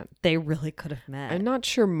could have met. They really could have met. I'm not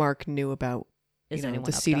sure Mark knew about Is anyone the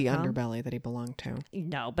up seedy .com? underbelly that he belonged to.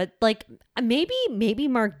 No, but like maybe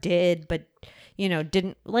Mark did, but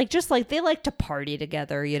didn't like, just like they like to party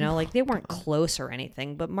together, like they weren't close or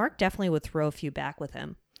anything, but Mark definitely would throw a few back with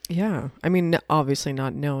him. Yeah. I mean, obviously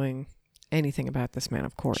not knowing anything about this man,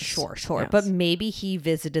 of course. Sure. Yes. But maybe he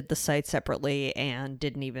visited the site separately and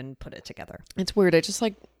didn't even put it together. It's weird.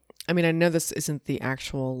 I know this isn't the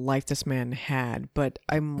actual life this man had, but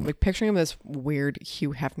I'm like picturing him in this weird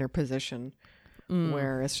Hugh Hefner position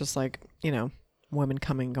where it's just like, you know, women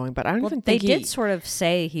coming and going. But I don't Well, even they think did sort of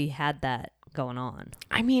say he had that going on.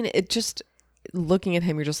 I mean, it just, looking at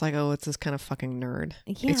him, you're just like, oh, it's this kind of fucking nerd.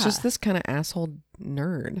 Yeah. It's just this kind of asshole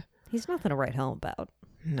nerd. He's nothing to write home about.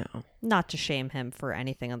 No. Not to shame him for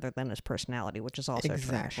anything other than his personality, which is also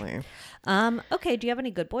trash. Exactly. Okay, do you have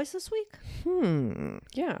any good boys this week?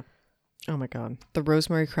 Yeah. Oh my God. The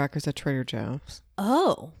rosemary crackers at Trader Joe's.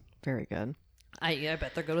 Oh. Very good. I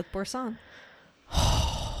bet they're good with Boursin.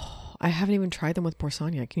 I haven't even tried them with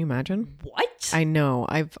Boursin yet. Can you imagine? What? I know.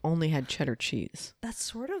 I've only had cheddar cheese. That's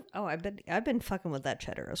sort of. Oh, I've been fucking with that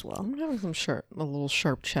cheddar as well. I'm having some a little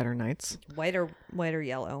sharp cheddar nights. White or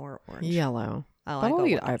yellow or orange. Yellow. Oh, But I I'll go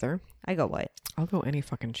eat white. either. I go white. I'll go any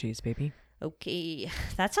fucking cheese, baby. Okay,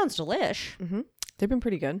 that sounds delish. They've been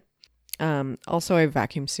pretty good. Also, I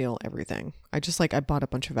vacuum seal everything. I bought a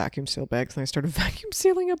bunch of vacuum seal bags and I started vacuum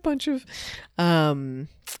sealing a bunch of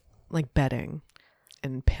like bedding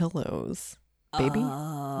and pillows. Baby,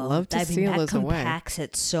 love to seal that those away. compacts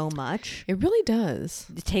it so much. It really does.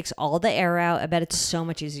 It takes all the air out. I bet it's so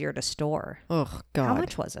much easier to store. Oh God. How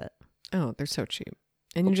much was it? Oh, they're so cheap.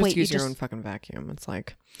 And you just Wait, you use your just- own fucking vacuum. It's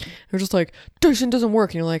like, they're just like, Dyson doesn't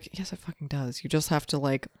work. And you're like, yes, it fucking does. You just have to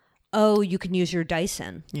like, Oh, you can use your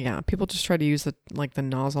Dyson. yeah, people just try to use the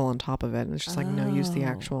nozzle on top of it. And it's just like, no, use the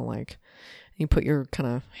actual like, you put your kind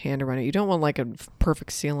of hand around it. You don't want like a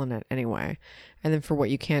perfect seal in it anyway. And then for what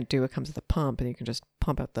you can't do, it comes with a pump and you can just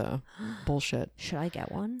pump out the bullshit. Should I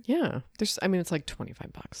get one Yeah. It's like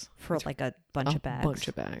 $25 for like a bunch of bags? bunch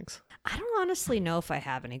of bags. I don't honestly know if I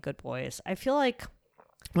have any good boys. I feel like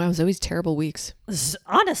Wow, Zoe's terrible weeks.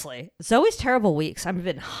 honestly, Zoe's terrible weeks. I've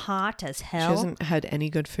been hot as She hell. hasn't had any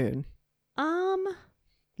good food.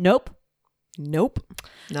 Nope. Nope.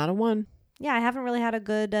 Not a one. Yeah, I haven't really had a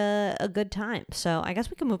good time. So I guess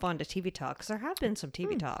we can move on to TV talk because there have been some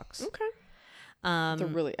TV talks. Okay.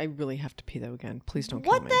 I really have to pee though again. Please don't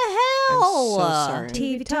kill What me. the hell? I'm so sorry.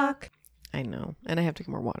 TV talk. I know. And I have to get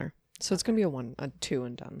more water. So it's going to be a 2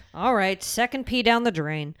 and done. All right, second pee down the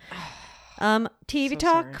drain. TV So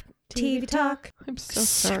talk. sorry. TV talk. I'm so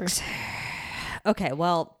sorry. Okay,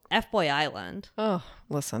 well, F-Boy Island. Oh,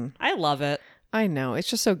 listen. I love it. I know. It's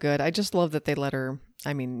just so good. I just love that they let her,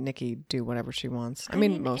 Nikki, do whatever she wants. I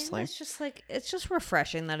mean, mostly. and it's just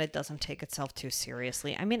refreshing that it doesn't take itself too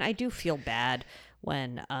seriously. I mean, I do feel bad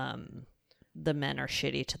when the men are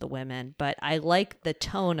shitty to the women, but I like the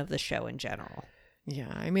tone of the show in general.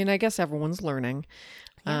 Yeah. I mean, I guess everyone's learning.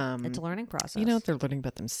 Yeah, it's a learning process. They're learning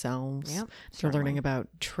about themselves. Yep, They're learning about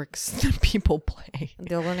tricks that people play.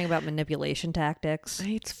 They're learning about manipulation tactics.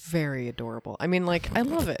 It's very adorable. I mean, like, I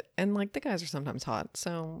love it. And, like, the guys are sometimes hot.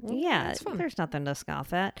 So, Yeah, it's fun. there's nothing to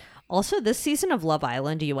scoff at. Also, this season of Love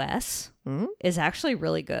Island US is actually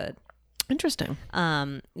really good. Interesting.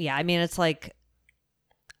 Yeah, I mean, it's like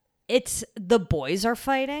it's the boys are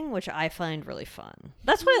fighting, which I find really fun.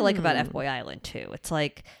 That's what I like about F-Boy Island too. It's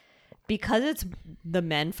like because it's the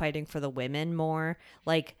men fighting for the women more,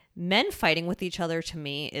 like men fighting with each other to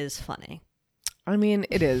me is funny. I mean,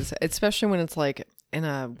 it is, especially when it's like in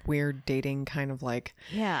a weird dating kind of like,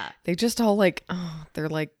 Yeah. they just all like, they're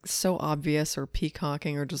like so obvious or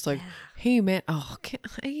peacocking or just like, hey man, I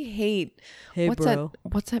hate, Hey, bro.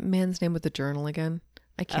 what's that man's name with the journal again?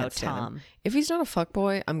 I can't stand Tom. him. If he's not a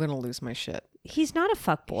fuckboy, I'm going to lose my shit. He's not a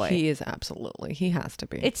fuckboy. He is absolutely. He has to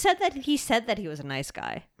be. It said that he was a nice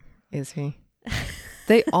guy. Is he?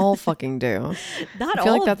 They all fucking do. Not I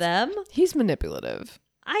feel all like of them. He's manipulative.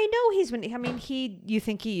 I know you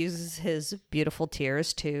think he uses his beautiful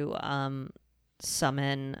tears to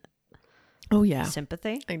summon Oh yeah,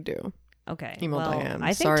 sympathy? I do. Okay. Emo well, Diane.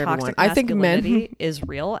 I think Sorry, toxic everyone. I think men- masculinity is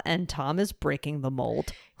real and Tom is breaking the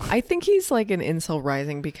mold. I think he's like an incel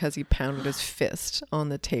rising because he pounded his fist on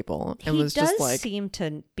the table and He was does just like, seem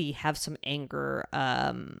to have some anger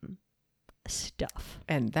stuff.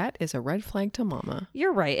 and that is a red flag to mama.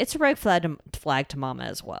 You're right. It's a red flag to mama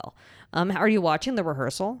as well. Are you watching The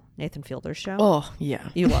Rehearsal, Nathan Fielder's show? Oh yeah,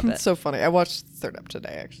 You love it. It's so funny. I watched the third up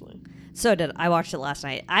today actually. So did I. Watched it last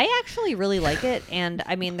night. I actually really like it, and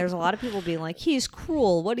I mean, there's a lot of people being like, "He's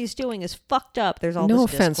cruel. What he's doing is fucked up." There's all No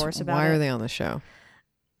this offense. discourse about Why it. are they on the show?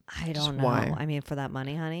 I Just don't know. why? I mean, for that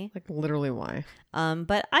money, honey. Like literally why?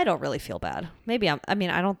 But I don't really feel bad. Maybe I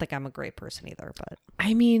don't think I'm a great person either. But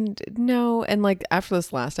I mean, no. And like after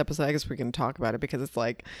this last episode, I guess we can talk about it because it's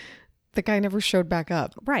like the guy never showed back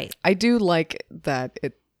up. right. I do like that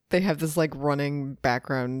they have this like running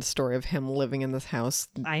background story of him living in this house.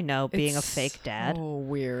 I know, being a It's fake dad. Oh,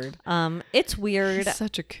 weird. It's weird. He's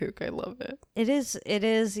such a kook. I love it. It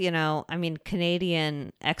is. I mean,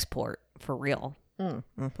 Canadian export for real.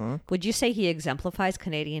 Would you say he exemplifies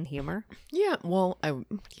Canadian humor? Yeah. Well,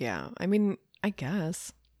 I mean, I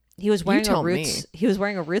guess. He was wearing tell a Roots. He was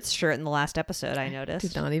wearing a Roots shirt in the last episode. I noticed.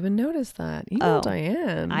 Did not even notice that. Email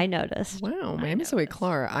Diane. I noticed. Wow, my name is Zoe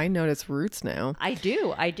Clark. I notice Roots now. I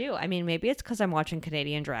do. I mean, maybe it's because I'm watching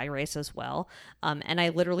Canadian Drag Race as well. And I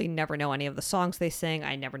literally never know any of the songs they sing.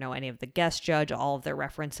 I never know any of the guest judge, all of their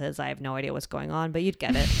references. I have no idea what's going on, but you'd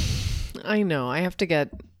get it. I know. I have to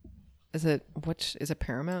get. Is it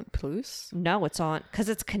Paramount Plus? No, it's on because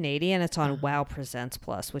it's Canadian. It's on Wow Presents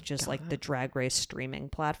Plus, which is like the Drag Race streaming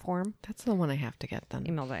platform. That's the one I have to get then.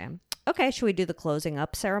 Email Diane. Okay, should we do the closing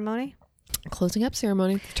up ceremony? Closing up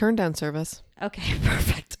ceremony. Turn down service. Okay,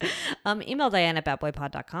 perfect. Email Diane at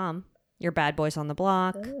badboypod.com. Your bad boys on the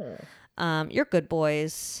block. Your good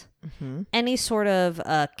boys. Any sort of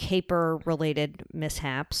caper related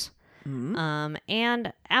mishaps.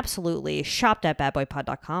 And absolutely shopped at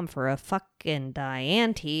badboypod.com for a fucking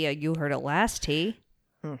Diane tee. You heard it last tea.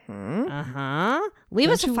 Leave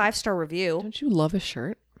us a 5-star review. Don't you love a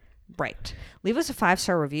shirt? Right. Leave us a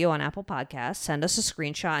 5-star review on Apple Podcasts. Send us a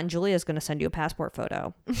screenshot, and Julia's going to send you a passport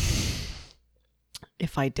photo.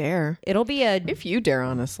 If I dare. It'll be if you dare,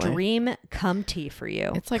 honestly. Dream cum tea for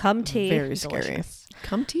you. It's like cum tea. Very scary.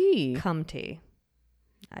 Cum tea. Cum tea.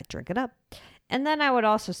 I drink it up. And then I would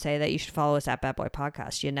also say that you should follow us at Bad Boy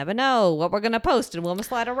Podcast. You never know what we're going to post in Wilma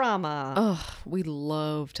Sliderama. Oh, we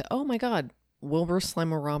love to. Oh my God. Wilbur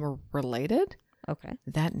Slimerama related? Okay.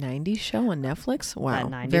 That 90s show on Netflix? Wow.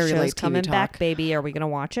 That 90s very show's late coming TV back, talk. baby. Are we going to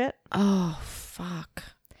watch it? Oh, fuck.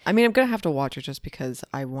 I mean, I'm going to have to watch it just because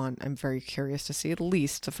I'm very curious to see at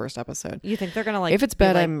least the first episode. You think they're going to like, if it's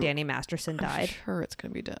bad, Danny Masterson died? I'm sure it's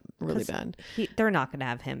going to be really bad. They're not going to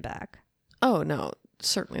have him back. Oh, no.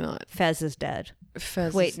 Certainly not. Fez is dead.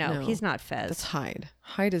 Fez Wait, is, no, he's not Fez. That's Hyde.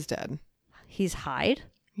 Hyde is dead. He's Hyde?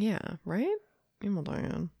 Yeah, right? Email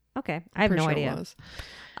Diane. Okay. I have no Pretty sure idea. it was.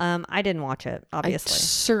 I didn't watch it, obviously. I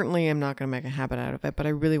certainly am not going to make a habit out of it, but I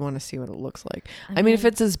really want to see what it looks like. I mean, if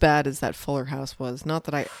it's as bad as that Fuller House was, not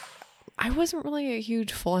that I wasn't really a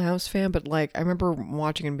huge Fuller House fan, but like I remember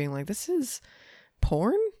watching and being like, this is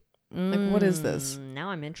porn? Like, what is this?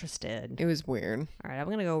 Now I'm interested. It was weird. All right, I'm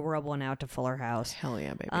going to go rub one out to Fuller House. Hell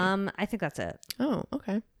yeah, baby. I think that's it. Oh,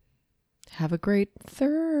 okay. Have a great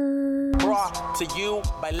third. Brought to you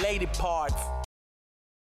by Lady Parts.